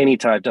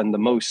anytime I've done the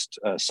most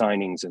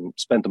signings and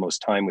spent the most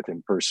time with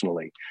him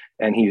personally,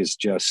 and he is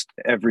just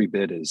every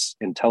bit as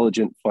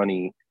intelligent,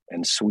 funny,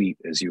 and sweet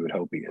as you would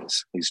hope he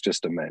is. He's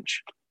just a mensch.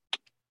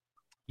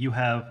 You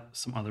have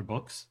some other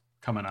books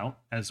coming out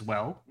as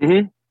well.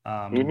 I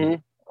know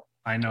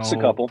just a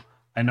couple.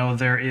 I know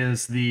there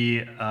is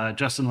the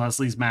Justin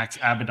Leslie's Max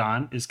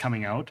Abaddon is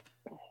coming out.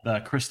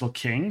 The Crystal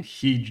King.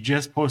 He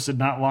just posted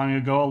not long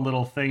ago a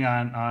little thing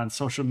on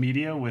social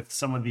media with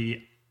some of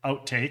the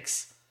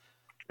outtakes.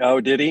 Oh,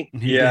 did he?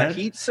 Did?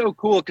 He's so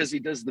cool because he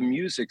does the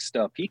music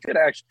stuff. He could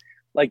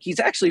actually, he's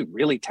actually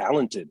really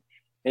talented.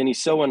 And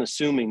he's so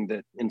unassuming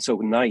and so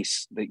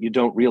nice that you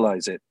don't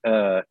realize it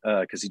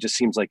because he just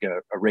seems like a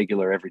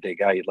regular everyday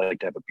guy you'd like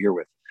to have a beer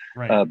with.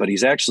 Right. But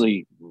he's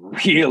actually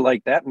real,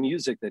 like that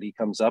music that he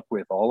comes up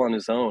with all on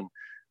his own.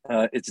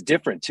 It's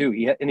different too.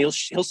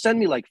 He'll send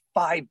me like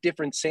 5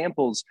 different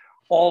samples,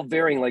 all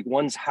varying. Like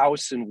one's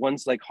house and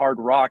one's like hard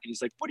rock. And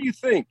he's like, "What do you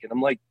think?" And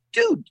I'm like,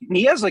 "Dude," and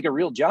he has like a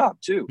real job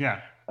too. Yeah.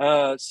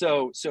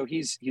 So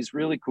he's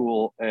really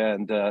cool,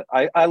 and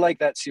I like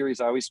that series.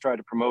 I always try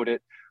to promote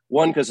it.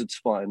 One, because it's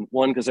fun.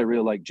 One, because I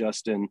really like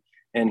Justin,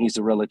 and he's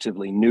a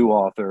relatively new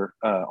author,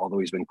 although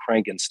he's been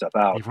cranking stuff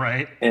out.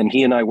 Right. And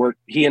he and I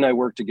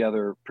work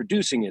together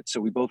producing it,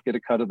 so we both get a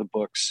cut of the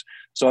books.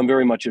 So I'm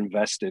very much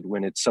invested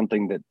when it's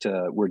something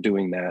that we're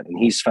doing that. And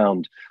he's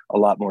found a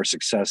lot more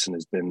success and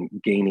has been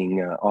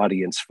gaining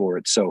audience for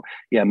it. So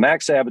yeah,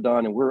 Max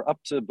Abaddon, and we're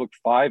up to book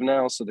 5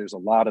 now. So there's a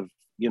lot of,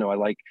 I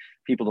like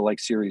people that like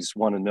series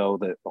want to know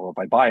that, if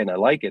I buy it and I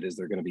like it, is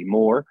there going to be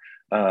more?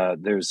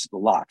 There's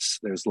lots.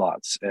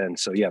 And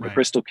so, yeah, the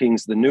Crystal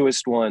King's the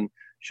newest one,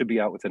 should be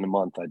out within a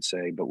month, I'd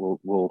say, but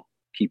we'll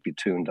keep you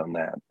tuned on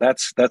that.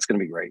 That's going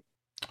to be great.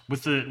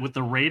 With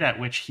the rate at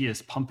which he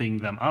is pumping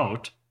them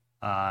out,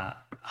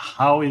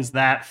 how is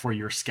that for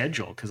your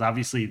schedule? Because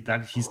obviously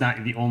that he's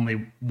not the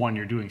only one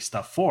you're doing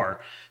stuff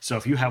for. So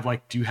if you have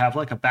do you have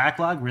like a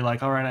backlog where you're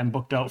like, all right, I'm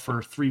booked out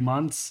for 3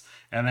 months,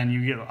 and then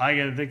I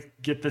got to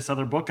get this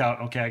other book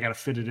out. Okay, I got to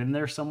fit it in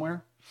there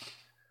somewhere.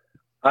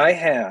 I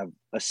have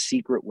a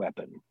secret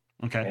weapon.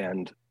 Okay.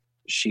 And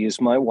she is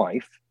my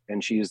wife,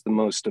 and she is the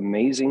most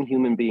amazing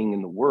human being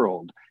in the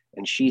world,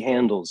 and she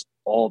handles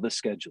all the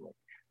scheduling.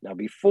 Now,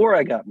 before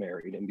I got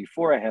married and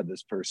before I had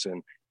this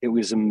person, it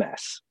was a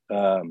mess.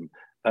 I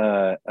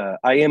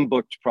am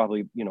booked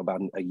probably,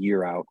 about a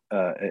year out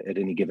at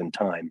any given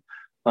time,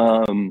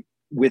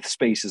 with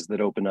spaces that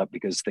open up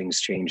because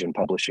things change in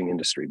publishing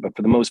industry. But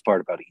for the most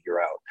part, about a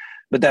year out.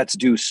 But that's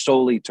due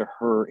solely to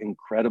her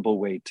incredible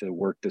way to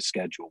work the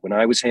schedule. When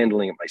I was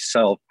handling it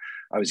myself,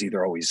 I was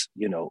either always,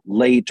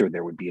 late, or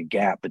there would be a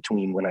gap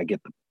between when I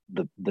get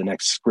the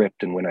next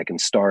script and when I can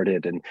start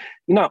it. And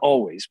not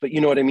always, but you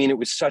know what I mean? It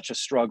was such a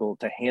struggle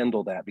to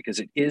handle that because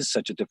it is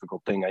such a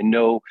difficult thing. I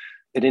know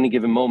at any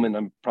given moment,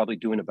 I'm probably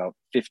doing about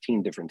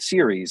 15 different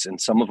series, and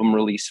some of them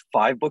release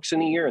 5 books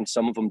in a year, and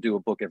some of them do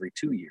a book every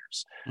 2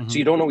 years. Mm-hmm. So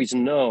you don't always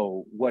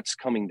know what's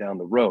coming down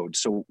the road.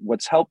 So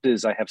what's helped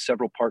is I have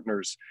several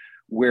partners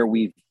where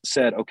we've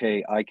said,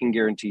 okay, I can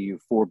guarantee you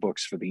 4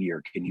 books for the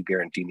year. Can you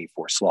guarantee me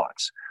 4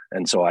 slots?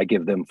 And so I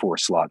give them 4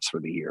 slots for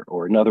the year.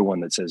 Or another one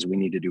that says we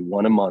need to do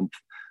 1 a month.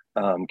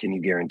 Can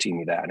you guarantee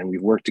me that? And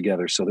we've worked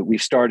together so that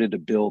we've started to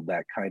build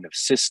that kind of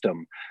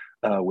system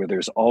where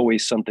there's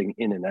always something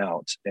in and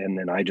out. And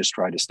then I just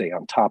try to stay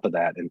on top of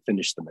that and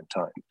finish them in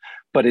time.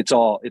 But it's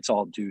all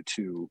due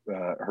to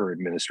her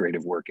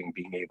administrative work and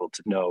being able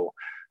to know,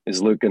 is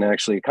Luke going to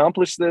actually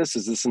accomplish this?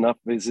 Is this enough?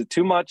 Is it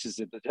too much? Is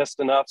it just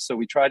enough? So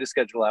we try to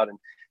schedule out, and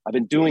I've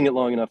been doing it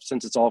long enough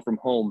since it's all from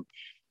home,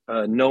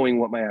 knowing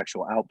what my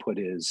actual output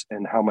is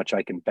and how much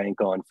I can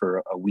bank on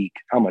for a week,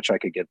 how much I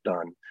could get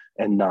done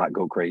and not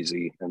go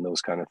crazy and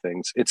those kind of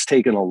things. It's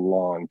taken a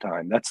long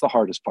time. That's the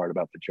hardest part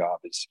about the job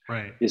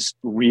is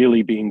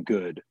really being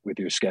good with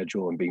your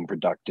schedule and being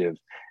productive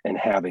and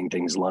having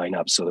things line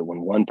up so that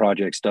when one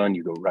project's done,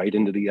 you go right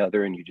into the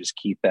other and you just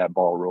keep that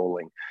ball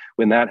rolling.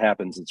 When that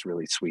happens, it's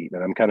really sweet.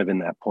 And I'm kind of in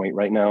that point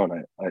right now.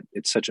 And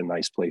it's such a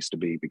nice place to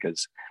be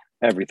because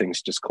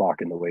everything's just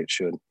clocking the way it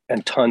should.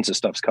 And tons of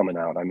stuff's coming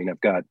out. I mean,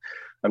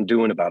 I'm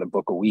doing about a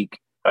book a week.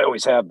 I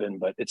always have been,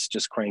 but it's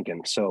just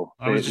cranking. So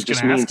it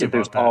just means that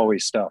there's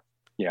always stuff.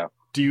 Yeah.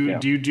 Do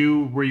you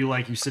do where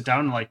you sit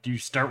down and do you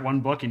start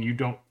one book and you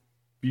don't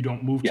you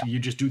don't move Yeah. to, you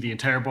just do the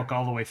entire book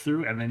all the way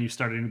through and then you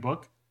start a new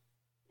book?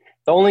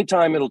 The only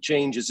time it'll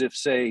change is if,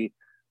 say,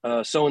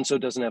 so-and-so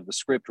doesn't have the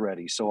script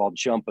ready. So I'll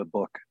jump a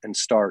book and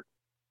start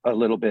a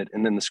little bit,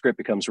 and then the script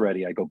becomes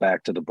ready. I go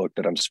back to the book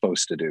that I'm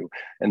supposed to do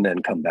and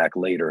then come back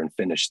later and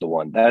finish the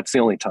one. That's the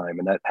only time,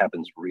 and that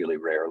happens really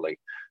rarely.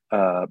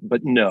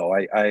 But no,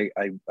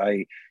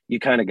 you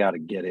kind of got to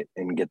get it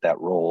and get that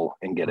role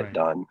and get it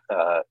done.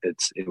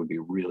 It would be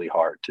really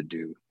hard to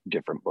do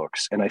different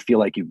books, and I feel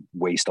like you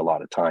waste a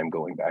lot of time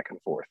going back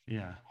and forth.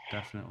 Yeah,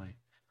 definitely.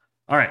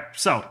 All right,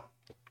 so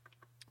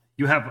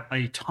you have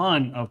a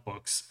ton of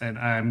books, and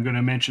I'm going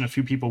to mention a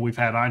few people we've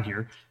had on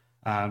here,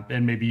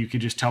 and maybe you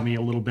could just tell me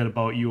a little bit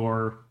about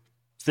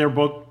their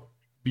book,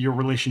 your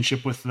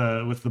relationship with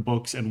the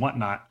books and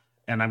whatnot.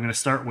 And I'm going to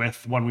start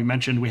with one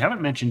we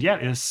haven't mentioned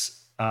yet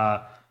is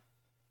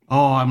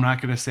I'm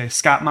not going to say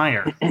Scott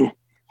Meyer.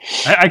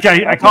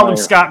 I called him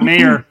Scott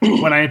Mayer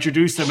when I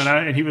introduced him,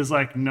 and he was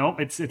like, "Nope,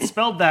 it's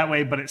spelled that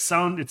way, but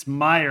it's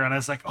Meyer." And I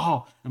was like,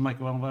 "Oh," I'm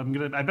like, "Well,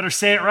 I better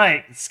say it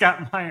right, it's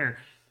Scott Meyer."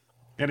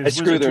 I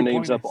screw their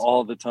names up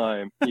all the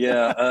time.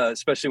 Yeah,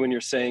 especially when you're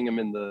saying them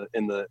in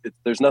the.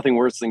 There's nothing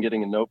worse than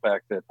getting a note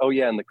back that, oh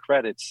yeah, in the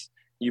credits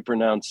you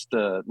pronounced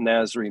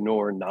Nasri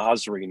Noor, and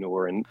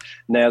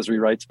Nasri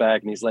writes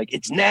back and he's like,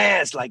 "It's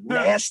Naz, like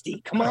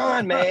nasty. Come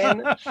on,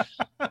 man."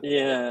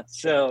 Yeah.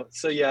 So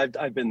yeah,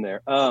 I've been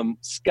there.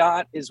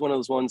 Scott is one of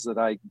those ones that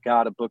I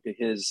got a book of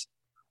his,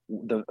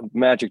 the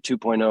Magic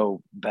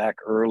 2.0, back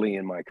early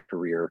in my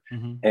career.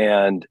 Mm-hmm.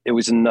 And it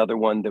was another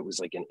one that was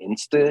like an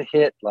insta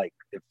hit. Like,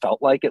 it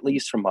felt like, at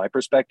least from my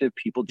perspective,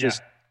 people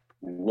just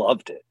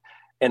loved it.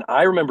 And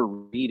I remember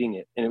reading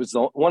it, and it was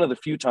one of the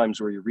few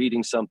times where you're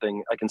reading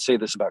something. I can say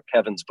this about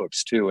Kevin's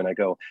books too. And I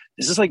go,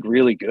 this is like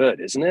really good,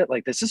 isn't it?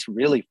 Like, this is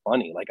really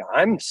funny. Like,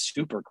 I'm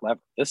super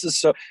clever. This is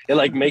so, it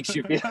like makes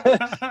you feel,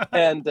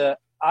 and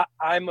I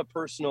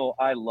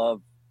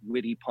love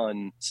witty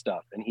pun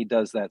stuff. And he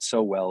does that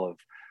so well,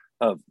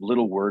 of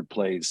little word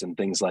plays and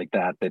things like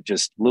that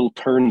just little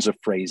turns of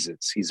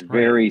phrases. He's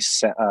very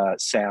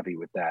savvy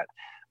with that.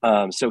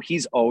 So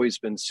he's always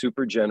been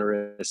super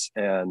generous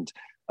and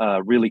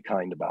really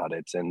kind about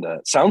it, and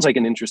sounds like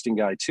an interesting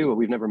guy too.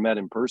 We've never met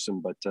in person,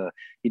 but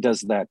he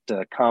does that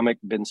comic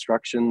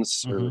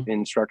instructions.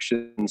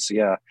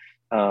 Yeah.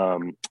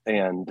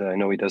 And I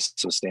know he does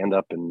some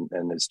stand-up and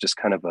is just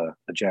kind of a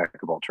jack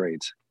of all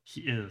trades.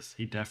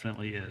 He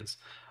definitely is.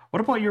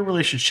 What about your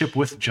relationship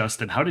with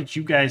Justin? How did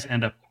you guys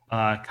end up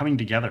coming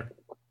together?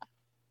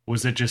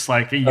 Was it just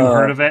like you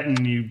heard of it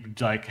and you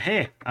like,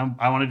 hey,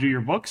 I want to do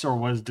your books,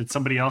 or did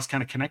somebody else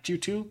kind of connect you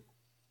to?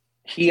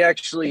 He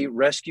actually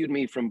rescued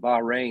me from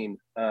Bahrain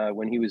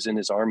when he was in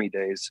his army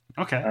days.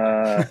 Okay.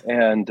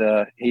 And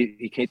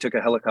he took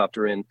a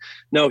helicopter in.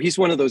 No, he's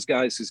one of those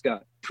guys who's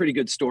got pretty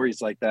good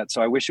stories like that.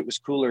 So I wish it was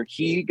cooler.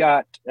 He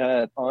got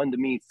onto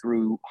me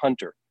through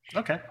Hunter.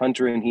 Okay.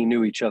 Hunter and he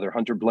knew each other.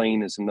 Hunter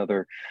Blaine is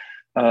another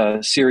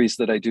series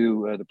that I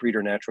do the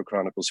Breeder Natural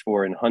Chronicles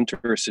for. And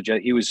Hunter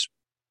he was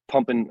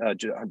pumping,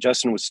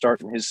 Justin was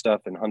starting his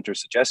stuff, and Hunter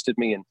suggested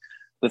me. And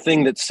the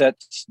thing that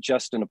sets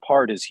Justin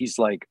apart is he's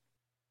like,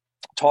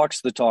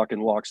 talks the talk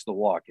and walks the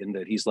walk, in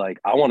that he's like,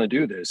 I want to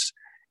do this.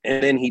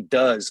 And then he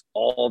does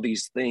all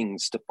these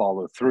things to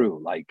follow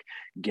through, like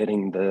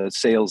getting the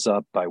sales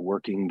up by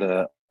working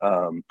the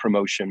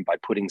promotion, by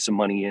putting some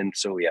money in.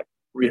 So we have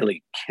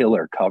really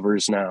killer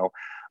covers now.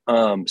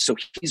 So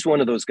he's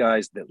one of those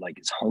guys that like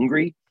is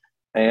hungry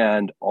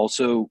and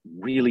also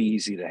really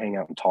easy to hang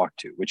out and talk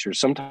to, which are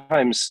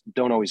sometimes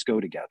don't always go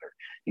together.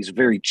 He's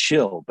very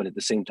chill, but at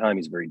the same time,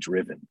 he's very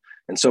driven.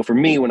 And so for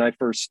me, when I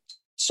first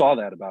saw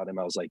that about him,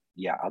 I was like,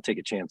 yeah, I'll take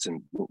a chance,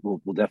 and we'll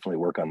definitely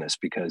work on this,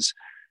 because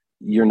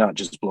you're not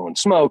just blowing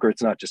smoke, or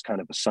it's not just kind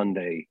of a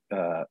Sunday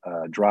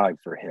drive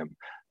for him.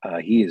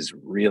 He is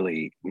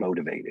really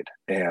motivated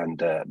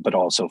and but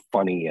also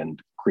funny and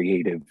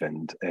creative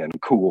and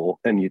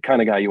cool, and you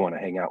kind of guy you want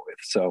to hang out with.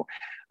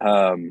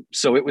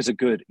 So it was a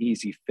good,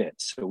 easy fit.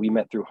 So we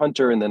met through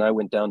Hunter, and then I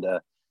went down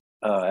to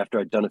after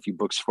I'd done a few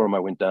books for him, I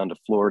went down to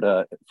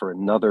Florida for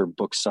another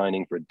book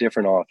signing for a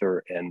different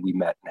author, and we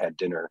met and had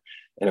dinner,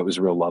 and it was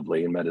real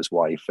lovely, and met his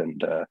wife.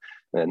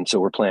 And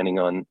so we're planning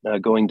on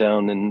going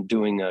down and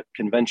doing a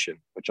convention,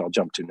 which I'll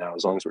jump to now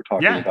as long as we're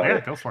talking about it.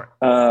 Yeah, go for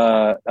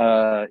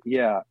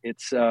it.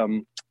 It's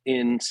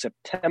in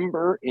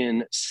September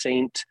in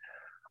St.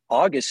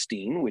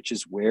 Augustine, which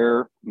is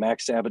where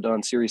Max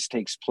Abaddon series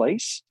takes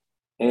place.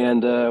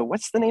 And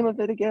what's the name of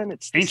it again?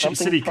 It's Ancient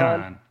City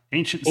Con.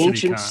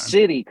 Ancient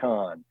City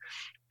Con.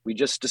 We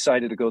just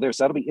decided to go there.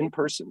 So that'll be in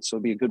person. So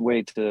it'll be a good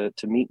way to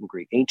meet and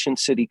greet. Ancient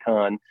City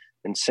Con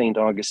in St.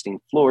 Augustine,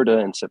 Florida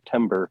in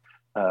September,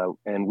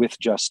 and with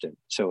Justin.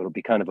 So it'll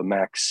be kind of a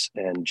Max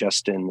and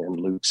Justin and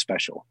Luke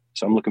special.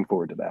 So I'm looking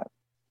forward to that.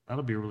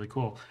 That'll be really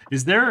cool.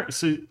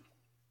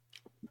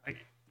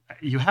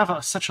 You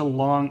have such a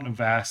long,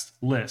 vast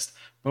list,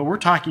 but we're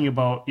talking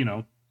about,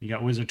 you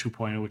got Wizard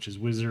 2.0, which is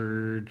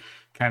Wizard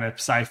kind of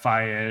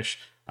sci-fi-ish.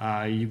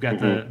 You've got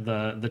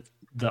the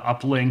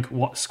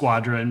Uplink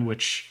Squadron,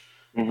 which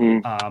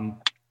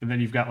And then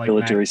you've got like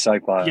military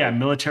sci-fi. Yeah,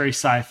 military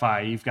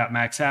sci-fi. You've got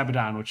Max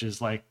Abaddon, which is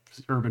like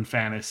urban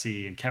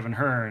fantasy, and Kevin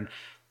Hearn.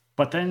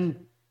 But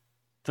then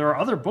there are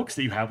other books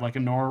that you have, like a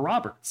Nora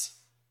Roberts,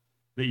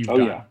 that you've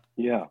done.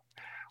 Yeah.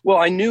 Well,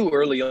 I knew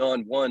early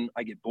on, one,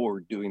 I get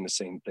bored doing the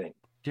same thing.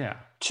 Yeah.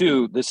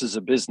 Two, this is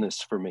a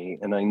business for me,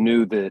 and I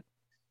knew that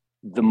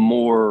the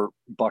more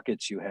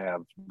buckets you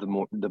have,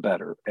 the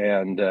better.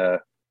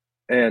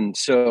 And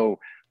so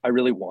I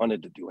really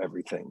wanted to do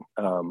everything.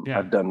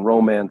 I've done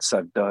romance,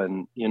 I've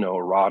done,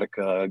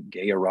 erotica,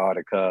 gay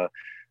erotica.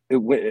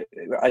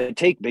 I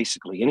take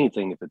basically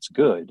anything if it's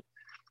good,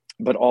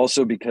 but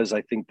also because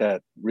I think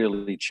that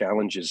really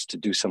challenges to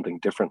do something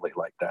differently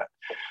like that.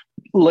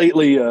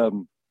 Lately,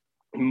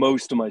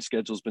 most of my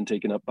schedule's been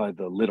taken up by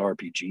the lit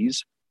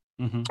RPGs.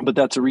 But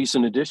that's a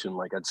recent addition.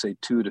 Like I'd say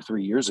 2 to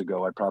 3 years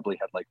ago, I probably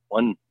had like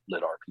one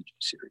lit RPG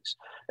series.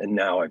 And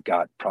now I've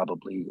got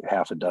probably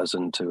half a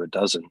dozen to a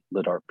dozen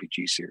lit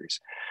RPG series.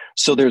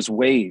 So there's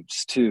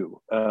waves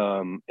too.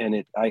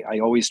 And I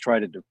always try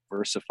to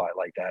diversify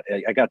like that.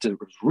 I got to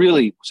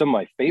really, some of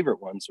my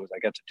favorite ones was I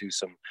got to do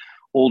some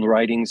old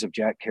writings of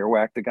Jack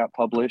Kerouac that got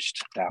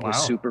published. That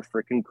was super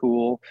freaking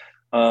cool.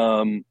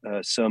 The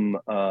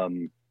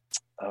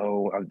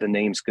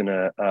name's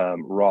gonna,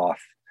 Roth.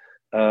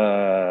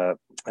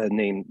 A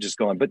name just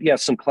gone, but yeah,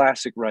 some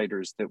classic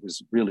writers. That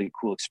was really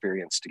cool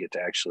experience to get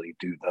to actually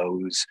do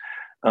those.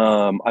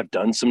 I've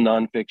done some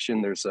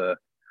nonfiction. There's a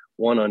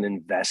one on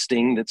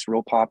investing that's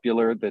real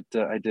popular that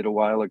I did a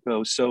while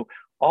ago. So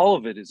all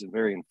of it is a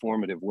very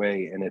informative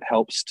way, and it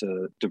helps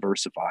to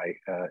diversify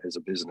as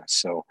a business.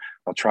 So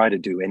I'll try to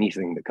do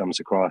anything that comes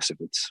across if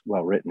it's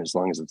well written, as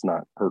long as it's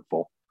not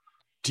hurtful.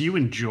 Do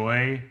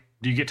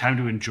you get time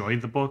to enjoy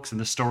the books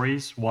and the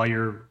stories while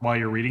you're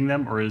reading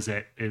them, or is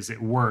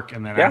it work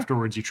and then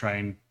afterwards you try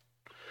and...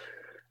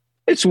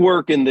 It's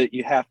work in that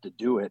you have to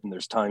do it, and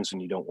there's times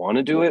when you don't want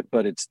to do it,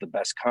 but it's the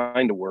best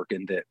kind of work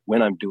in that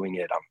when I'm doing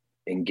it,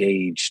 I'm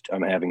engaged,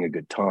 I'm having a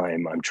good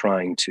time, I'm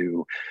trying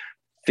to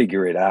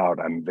figure it out.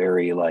 I'm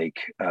very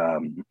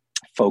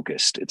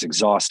focused. It's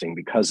exhausting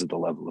because of the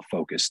level of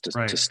focus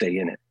to stay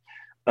in it.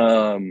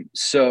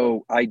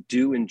 So I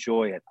do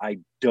enjoy it. I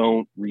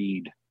don't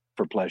read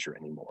for pleasure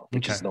anymore,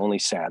 which is the only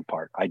sad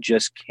part. I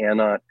just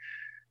cannot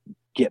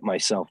get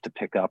myself to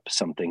pick up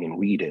something and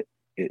read it.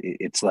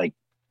 It's like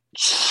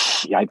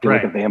I feel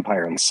like a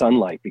vampire in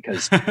sunlight,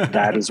 because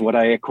that is what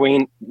I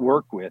acquaint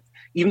work with.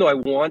 Even though I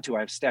want to, I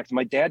have stacks.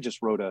 My dad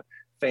just wrote a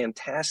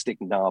fantastic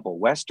novel,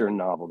 Western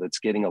novel, that's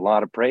getting a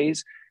lot of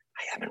praise.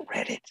 I haven't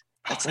read it.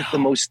 That's the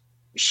most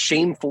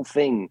shameful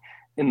thing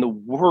in the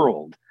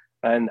world.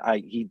 And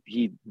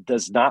he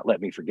does not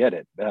let me forget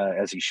it,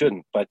 as he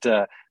shouldn't. But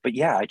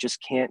yeah, I just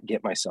can't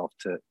get myself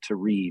to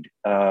read.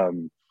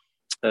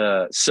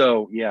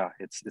 So yeah,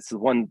 it's the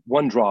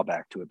one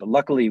drawback to it. But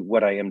luckily,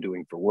 what I am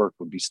doing for work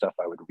would be stuff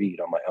I would read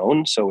on my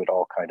own. So it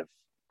all kind of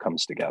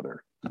comes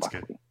together. That's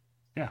luckily good.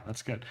 Yeah,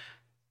 that's good.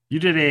 You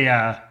did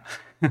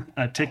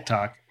a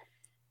TikTok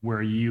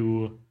where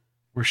you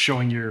were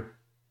showing your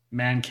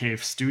man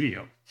cave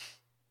studio.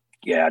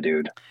 Yeah,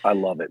 dude, I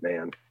love it,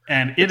 man.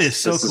 And it is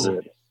so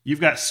cool. You've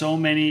got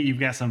some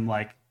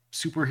like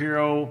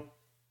superhero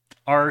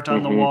art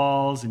on the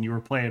walls, and you were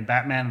playing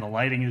Batman, and the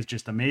lighting is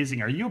just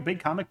amazing. Are you a big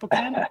comic book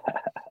fan?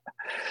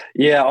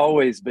 Yeah,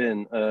 always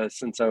been,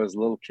 since I was a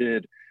little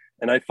kid.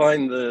 And I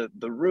find the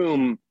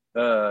room,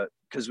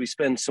 because we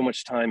spend so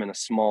much time in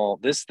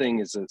this thing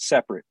is a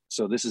separate.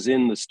 So this is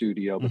in the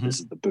studio, but this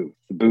is the booth.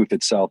 The booth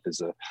itself is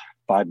a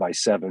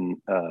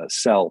 5x7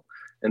 cell.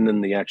 And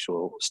then the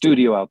actual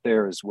studio out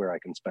there is where I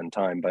can spend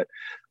time. But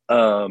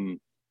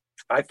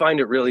I find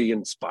it really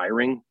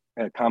inspiring.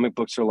 Comic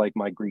books are like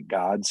my Greek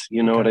gods.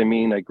 You know what I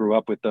mean? I grew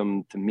up with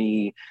them. To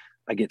me,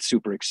 I get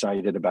super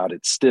excited about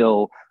it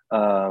still.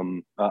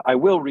 I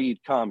will read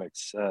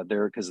comics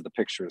there because of the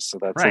pictures. So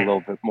that's a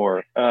little bit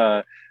more,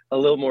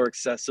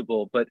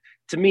 accessible. But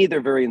to me,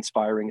 they're very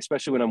inspiring,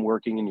 especially when I'm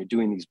working and you're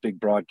doing these big,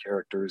 broad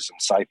characters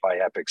and sci-fi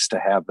epics. To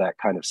have that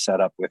kind of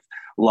setup with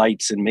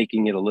lights and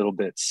making it a little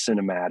bit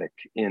cinematic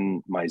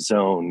in my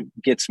zone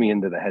gets me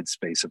into the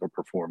headspace of a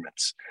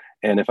performance.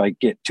 And if I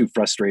get too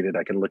frustrated,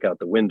 I can look out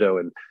the window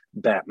and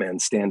Batman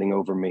standing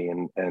over me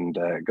and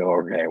go,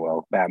 okay,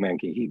 well, Batman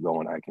can keep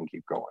going, I can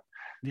keep going.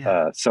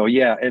 Yeah. So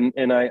yeah,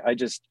 and I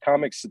just,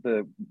 comics,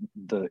 the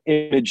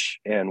image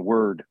and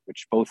word,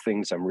 which both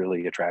things I'm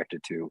really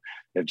attracted to,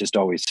 have just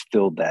always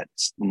filled that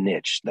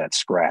niche, that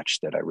scratch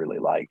that I really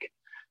like.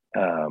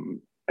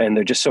 And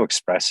they're just so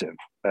expressive,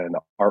 and the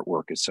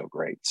artwork is so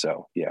great.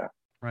 So yeah.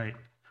 Right.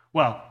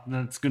 Well,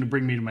 that's going to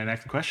bring me to my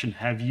next question.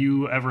 Have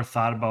you ever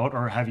thought about,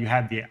 or have you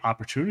had the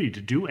opportunity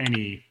to do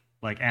any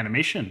like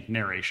animation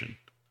narration?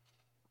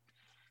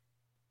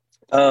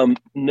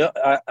 No,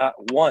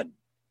 one.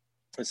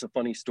 It's a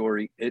funny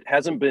story. It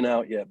hasn't been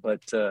out yet,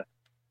 but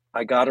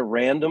I got a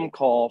random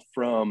call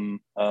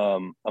from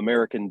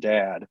American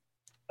Dad,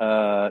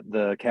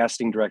 the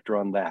casting director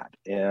on that.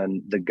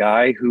 And the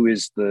guy who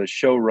is the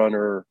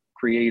showrunner,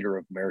 creator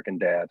of American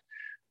Dad,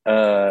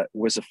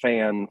 was a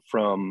fan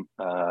from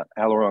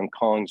Alaron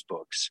Kong's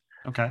books.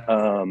 Okay.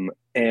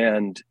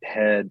 And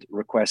had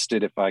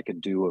requested if I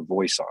could do a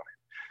voice on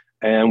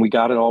it. And we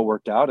got it all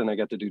worked out, and I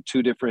got to do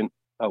two different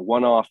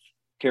one-off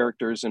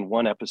characters in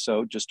one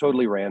episode, just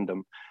totally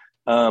random.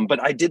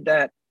 But I did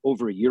that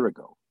over a year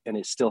ago, and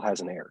it still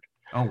hasn't aired.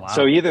 Oh, wow.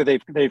 So either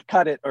they've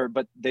cut it,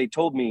 but they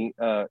told me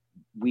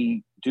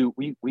we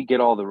get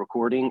all the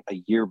recording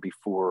a year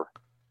before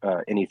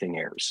anything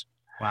airs.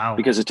 Wow.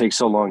 Because it takes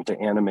so long to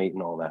animate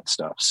and all that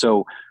stuff.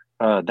 So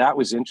that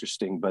was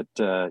interesting, but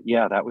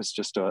that was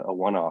just a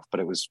one-off, but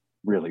it was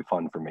really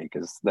fun for me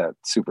because that's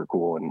super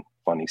cool and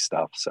funny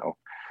stuff. So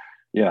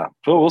yeah,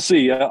 so we'll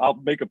see. I'll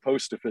make a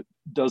post if it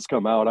does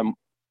come out.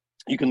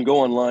 You can go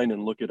online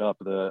and look it up.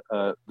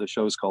 The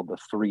show's called The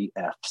Three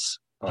Fs.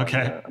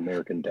 Okay.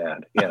 American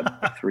Dad. Yeah,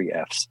 The Three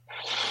Fs.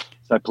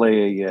 So I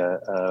play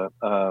a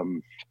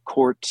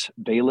court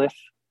bailiff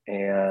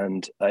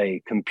and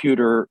a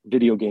computer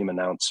video game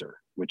announcer,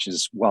 which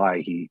is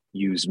why he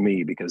used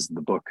me, because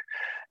the book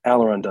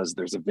Alaron does,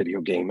 there's a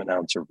video game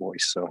announcer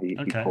voice. So he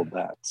pulled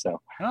that. So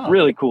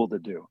really cool to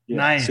do. Yeah,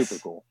 nice. Super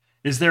cool.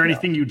 Is there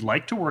anything you'd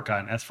like to work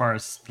on as far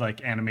as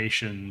like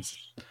animations?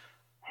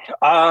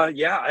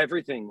 Yeah,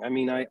 everything. I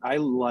mean, I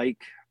like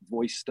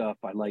voice stuff.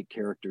 I like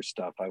character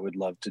stuff. I would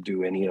love to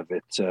do any of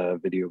it,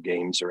 video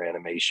games or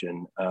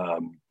animation.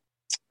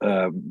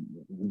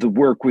 The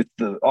work with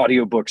the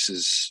audiobooks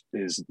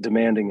is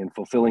demanding and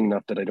fulfilling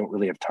enough that I don't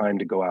really have time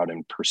to go out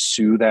and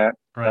pursue that.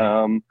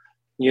 Right.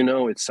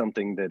 It's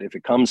something that if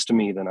it comes to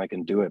me, then I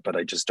can do it, but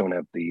I just don't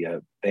have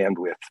the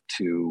bandwidth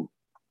to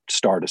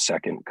start a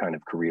second kind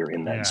of career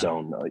in that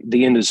zone.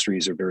 The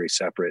industries are very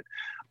separate.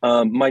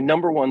 My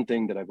number one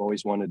thing that I've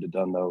always wanted to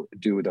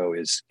do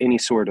is any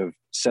sort of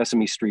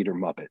Sesame Street or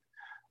Muppet.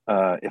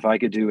 If I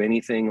could do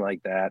anything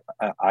like that,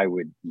 I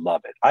would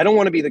love it. I don't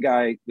want to be the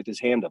guy with his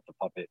hand up the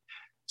puppet,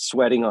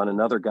 sweating on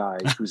another guy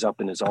who's up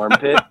in his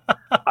armpit.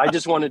 I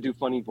just want to do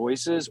funny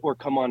voices or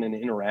come on and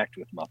interact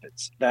with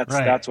Muppets.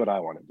 That's what I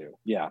want to do.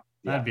 Yeah.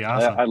 That'd be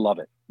awesome. I love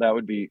it. That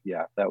would be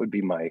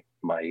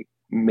my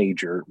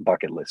major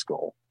bucket list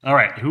goal. All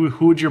right. Who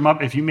would your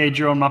Muppet, if you made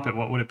your own Muppet,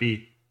 what would it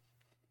be?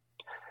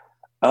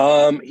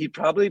 He'd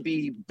probably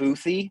be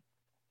Boothy,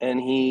 and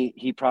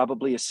he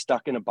probably is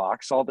stuck in a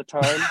box all the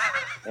time.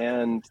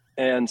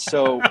 and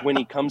so when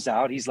he comes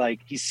out, he's like,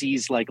 he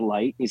sees like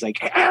light, he's like,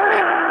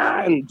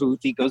 ah! And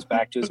Boothy goes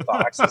back to his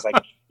box. He's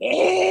like,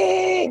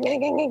 yeah,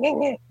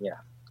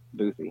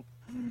 Boothy.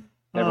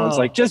 Everyone's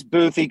like, just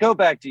Boothy, go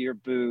back to your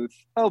booth.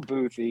 Oh,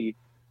 Boothy.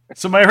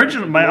 So my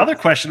other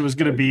question was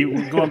going to be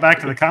going back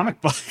to the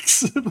comic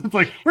books.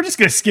 Like, we're just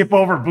going to skip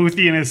over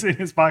Boothy in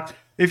his box.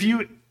 If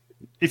you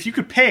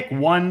could pick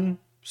one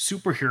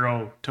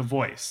superhero to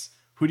voice,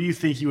 who do you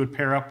think you would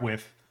pair up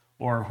with,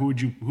 or who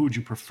would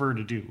you prefer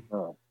to do?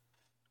 Oh,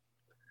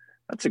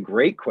 that's a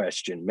great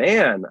question,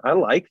 man. I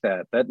like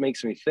that. That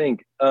makes me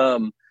think.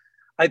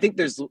 I think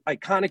there's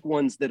iconic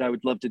ones that I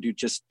would love to do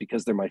just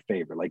because they're my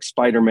favorite. Like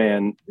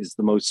Spider-Man is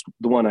the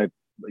one I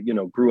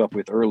grew up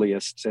with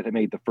earliest, that it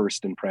made the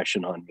first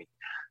impression on me.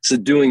 So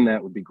doing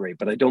that would be great,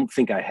 but I don't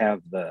think I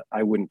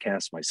wouldn't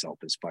cast myself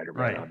as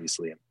Spider-Man. Right.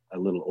 Obviously, I'm a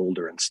little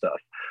older and stuff.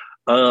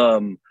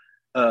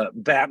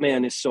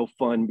 Batman is so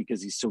fun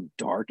because he's so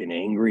dark and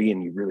angry,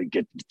 and you really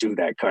get to do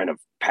that kind of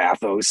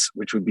pathos,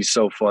 which would be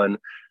so fun.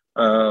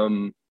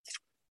 But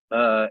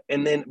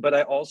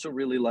I also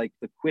really like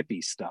the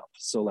quippy stuff.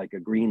 So like a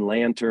Green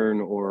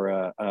Lantern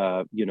or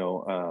I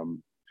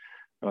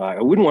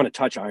wouldn't want to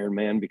touch Iron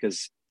Man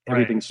because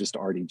everything's just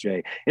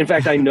RDJ. In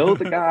fact, I know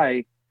the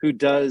guy who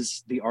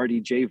does the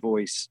RDJ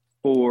voice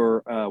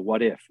for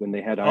What If, when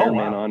they had Iron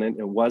Man on it.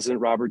 It wasn't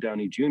Robert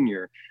Downey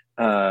Jr.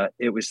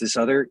 It was this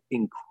other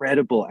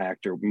incredible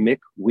actor, Mick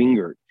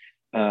Wingert.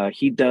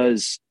 He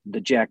does the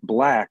Jack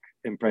Black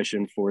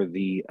impression for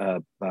the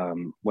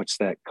what's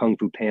that Kung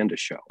Fu Panda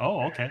show.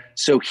 Oh, okay.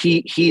 So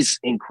he's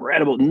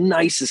incredible,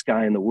 nicest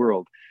guy in the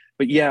world.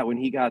 But yeah, when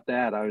he got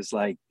that, I was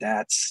like,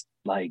 that's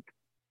like,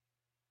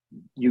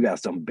 you got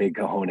some big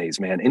cojones,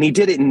 man. And he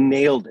did it and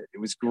nailed it. It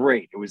was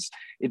great. It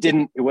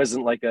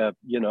wasn't like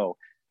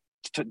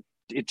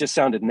it just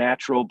sounded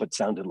natural, but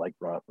sounded like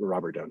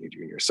Robert Downey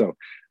Jr. So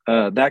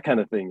that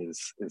kind of thing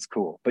is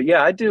cool. But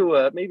yeah, I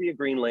do maybe a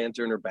Green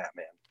Lantern or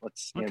Batman.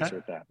 Let's answer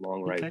it that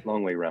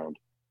long way round.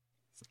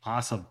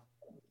 Awesome.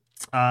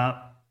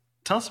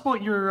 Tell us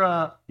about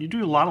you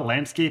do a lot of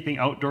landscaping,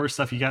 outdoor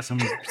stuff. You got some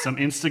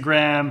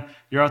Instagram.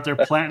 You're out there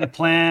planting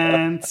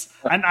plants,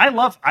 and I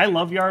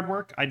love yard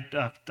work.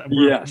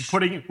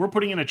 We're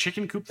putting in a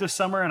chicken coop this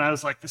summer, and I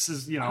was like, this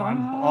is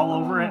I'm all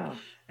over it.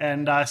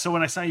 And so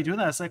when I saw you doing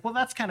that, I was like, well,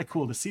 that's kind of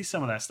cool to see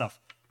some of that stuff.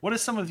 What are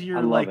some of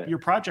your your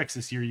projects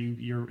this year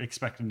you're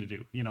expecting to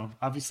do?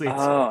 Obviously.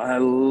 I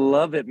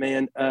love it,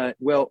 man.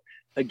 Well,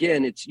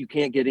 again, you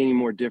can't get any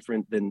more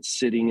different than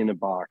sitting in a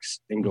box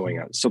and going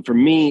out. So for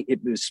me,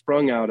 it was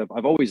sprung out of,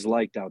 I've always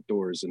liked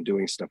outdoors and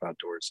doing stuff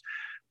outdoors,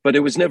 but it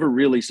was never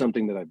really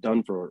something that I've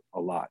done for a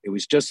lot. It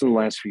was just in the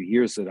last few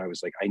years that I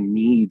was like, I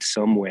need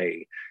some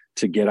way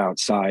to get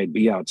outside,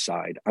 be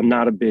outside. I'm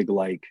not a big,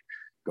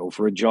 go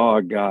for a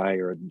jog guy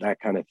or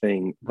that kind of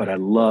thing, but I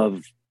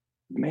love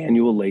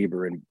manual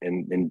labor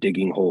and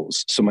digging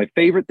holes. So my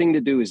favorite thing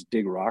to do is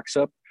dig rocks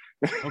up.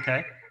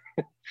 Okay.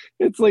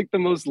 It's like the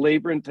most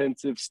labor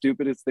intensive,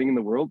 stupidest thing in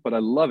the world, but I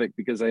love it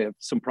because I have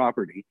some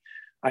property.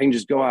 I can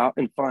just go out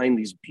and find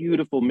these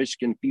beautiful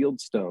Michigan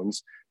field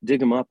stones, dig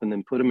them up, and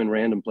then put them in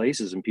random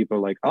places. And people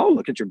are like, "Oh,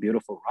 look at your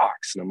beautiful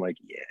rocks." And I'm like,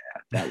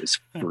 "Yeah, that was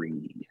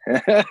free."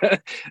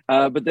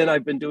 But then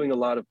I've been doing a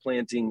lot of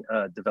planting,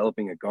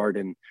 developing a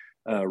garden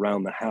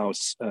around the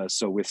house.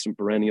 So with some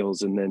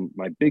perennials. And then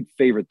my big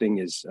favorite thing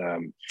is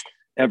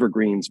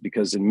evergreens,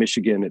 because in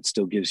Michigan, it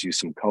still gives you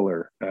some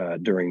color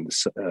during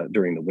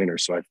the winter.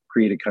 So I've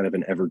created kind of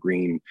an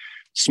evergreen,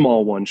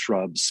 small one,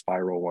 shrubs,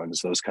 spiral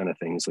ones, those kind of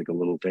things, like a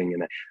little thing.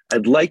 And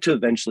I'd like to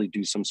eventually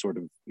do some sort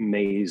of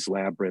maze,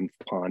 labyrinth,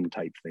 pond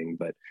type thing,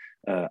 but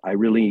I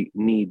really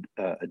need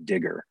a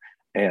digger,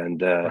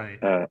 and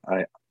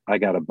I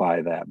got to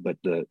buy that. But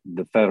the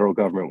federal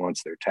government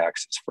wants their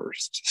taxes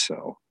first,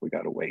 so we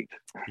got to wait.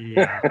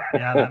 Yeah,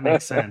 that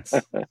makes sense.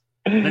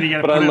 Then you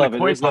got to put in a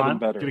koi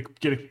pond.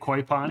 Get a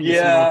koi pond.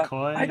 Yeah,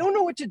 I don't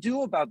know what to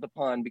do about the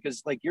pond,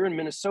 because like you're in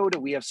Minnesota,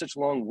 we have such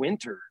long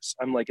winters.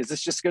 I'm like, is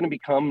this just going to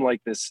become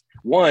like this?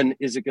 One,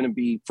 is it going to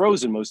be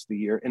frozen most of the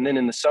year, and then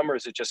in the summer,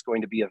 is it just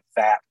going to be a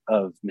vat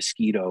of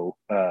mosquito,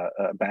 a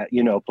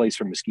place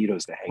for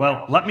mosquitoes to hang out?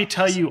 Well, let me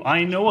tell you,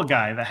 I know a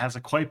guy that has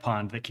a koi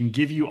pond that can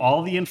give you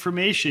all the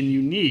information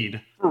you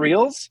need. For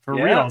reals? For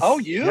reals. Oh,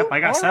 you? Yep, I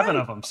got 7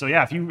 of them. So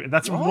yeah,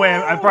 that's the way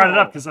I brought it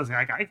up, because I was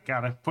like, I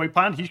got a koi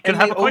pond. He could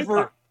have a koi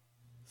pond.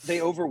 They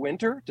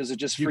overwinter? Does it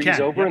just freeze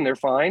over and they're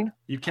fine?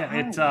 You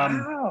can. It's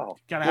wow.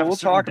 Gotta have we'll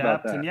talk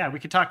about that. And yeah, we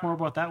can talk more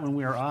about that when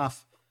we are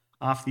off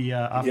the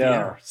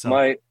air.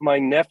 So my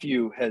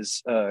nephew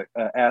has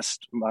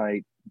asked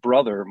my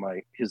brother,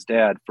 his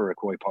dad, for a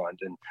koi pond,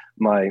 and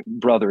my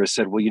brother has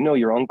said, well,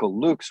 your Uncle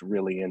Luke's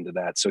really into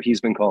that, so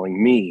he's been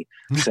calling me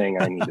saying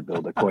I need to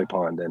build a koi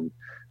pond,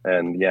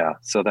 and yeah,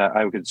 so that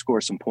I could score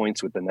some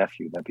points with the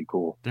nephew. That'd be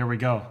cool. There we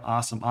go.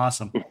 Awesome.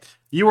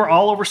 You were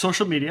all over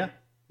social media.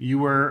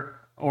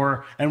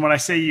 And when I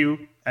say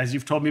you, as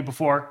you've told me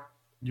before,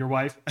 your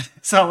wife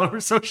is all over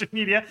social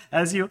media,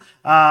 as you,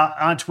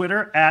 on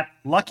Twitter at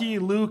Lucky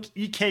Luke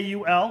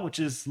EKUL, which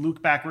is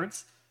Luke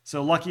backwards.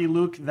 So Lucky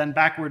Luke, then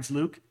backwards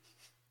Luke.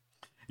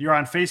 You're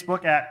on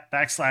Facebook at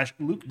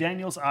 /Luke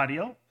Daniels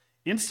Audio,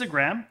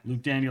 Instagram,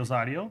 Luke Daniels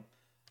Audio,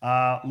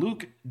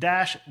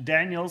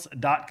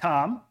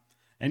 luke-daniels.com,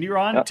 and you're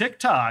on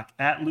TikTok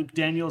at Luke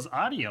Daniels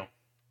Audio.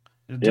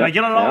 Did I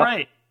get it all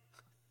right?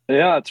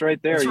 Yeah, it's right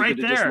there. It's right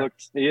there. Just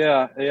looked,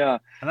 yeah.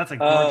 And that's a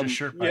gorgeous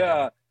shirt.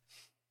 Yeah.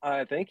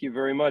 Thank you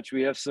very much.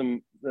 We have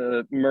some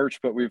merch,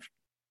 but we've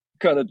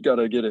kind of got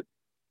to get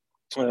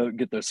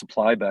the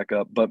supply back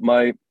up. But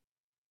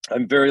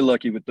I'm very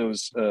lucky with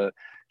those.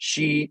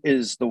 She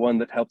is the one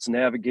that helps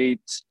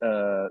navigate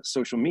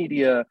social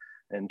media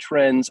and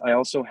trends. I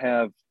also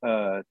have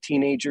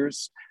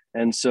teenagers,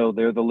 and so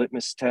they're the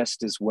litmus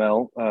test as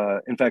well.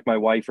 In fact, my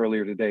wife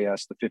earlier today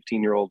asked the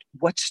 15-year-old,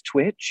 "What's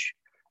Twitch?"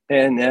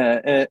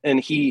 And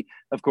he,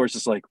 of course,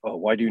 is like, "Oh,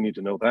 why do you need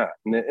to know that?"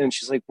 And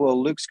she's like, "Well,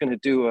 Luke's going to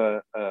do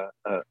a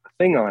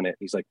thing on it."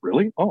 He's like,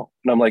 "Really?" Oh,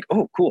 and I'm like,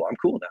 "Oh, cool. I'm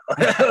cool now."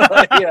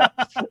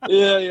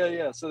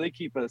 Yeah. So they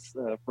keep us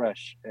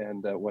fresh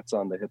and what's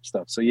on the hip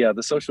stuff. So yeah,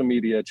 the social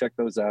media, check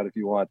those out if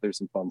you want. There's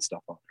some fun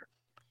stuff on there.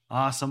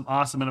 Awesome.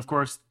 And of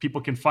course, people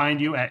can find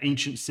you at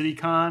Ancient City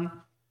Con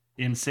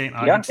in St.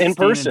 Augustine in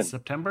person in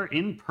September.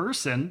 In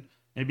person,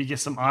 maybe get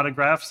some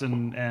autographs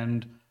and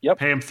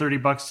pay him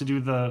 $30 to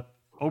do the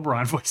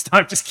Oberon voice. No,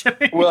 I'm just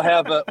kidding. We'll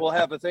have a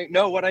thing.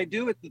 No, what I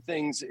do with the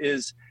things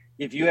is,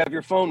 if you have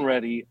your phone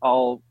ready,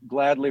 I'll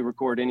gladly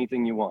record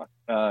anything you want,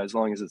 as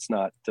long as it's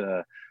not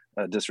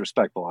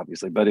disrespectful,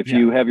 obviously. But if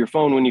you have your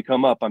phone when you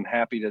come up, I'm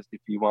happy to,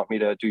 if you want me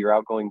to do your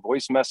outgoing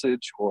voice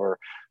message or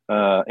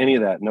any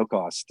of that, no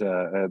cost.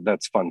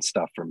 That's fun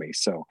stuff for me.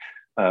 So,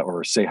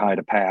 or say hi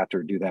to Pat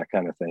or do that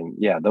kind of thing.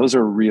 Yeah, those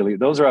are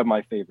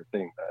my favorite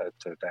thing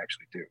to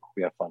actually do.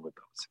 We have fun with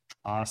those.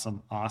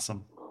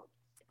 Awesome.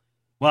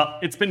 Well,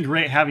 it's been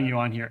great having you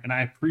on here, and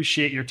I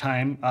appreciate your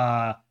time.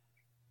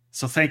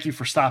 So thank you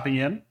for stopping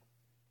in.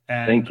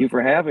 And thank you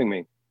for having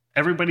me.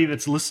 Everybody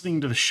that's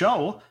listening to the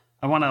show,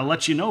 I want to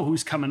let you know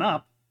who's coming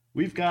up.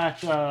 We've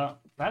got,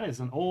 that is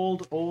an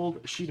old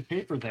sheet of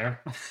paper there.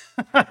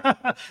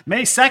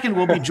 May 2nd,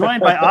 we'll be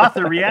joined by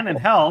author Rhiannon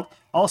Held,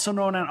 also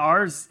known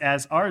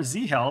as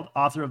R.Z. Held,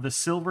 author of the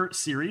Silver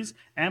Series,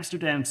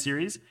 Amsterdam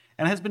Series,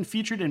 and has been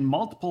featured in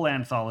multiple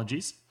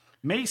anthologies.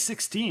 May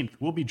 16th,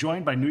 we'll be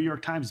joined by New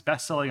York Times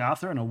bestselling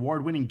author and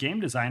award-winning game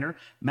designer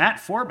Matt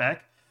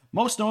Forbeck,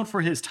 most known for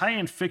his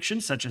tie-in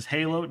fiction such as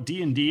Halo,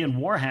 D&D, and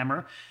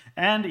Warhammer,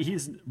 and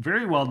he's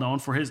very well known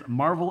for his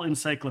Marvel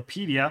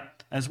Encyclopedia,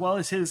 as well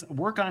as his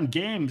work on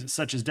games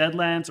such as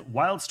Deadlands,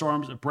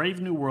 Wildstorms,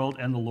 Brave New World,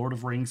 and the Lord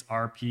of Rings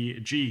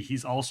RPG.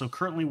 He's also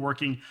currently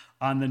working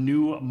on the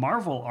new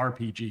Marvel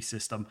RPG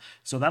system,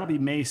 so that'll be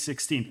May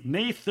 16th.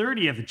 May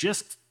 30th,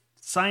 just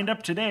signed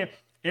up today,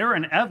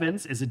 Erin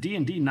Evans is a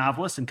D&D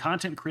novelist and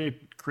content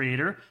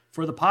creator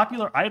for the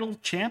popular Idle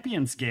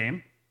Champions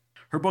game.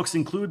 Her books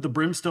include the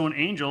Brimstone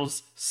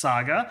Angels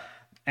saga,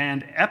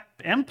 and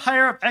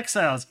Empire of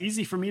Exiles,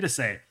 easy for me to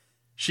say.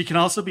 She can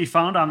also be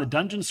found on the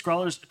Dungeon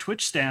Scrawlers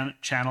Twitch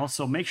channel,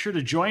 so make sure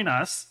to join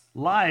us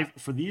live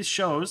for these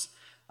shows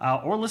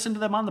or listen to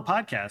them on the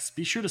podcast.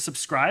 Be sure to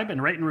subscribe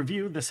and rate and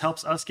review. This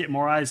helps us get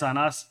more eyes on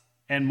us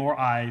and more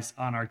eyes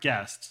on our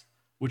guests,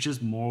 which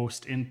is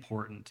most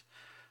important.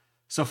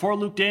 So for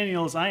Luke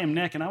Daniels, I am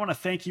Nick, and I want to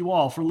thank you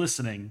all for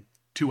listening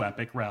to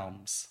Epic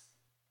Realms.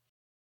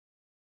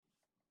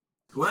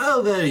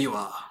 Well, there you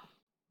are.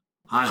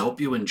 I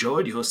hope you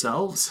enjoyed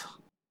yourselves,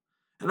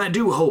 and I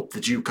do hope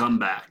that you come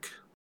back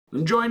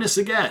and join us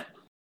again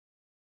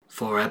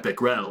for Epic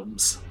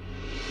Realms.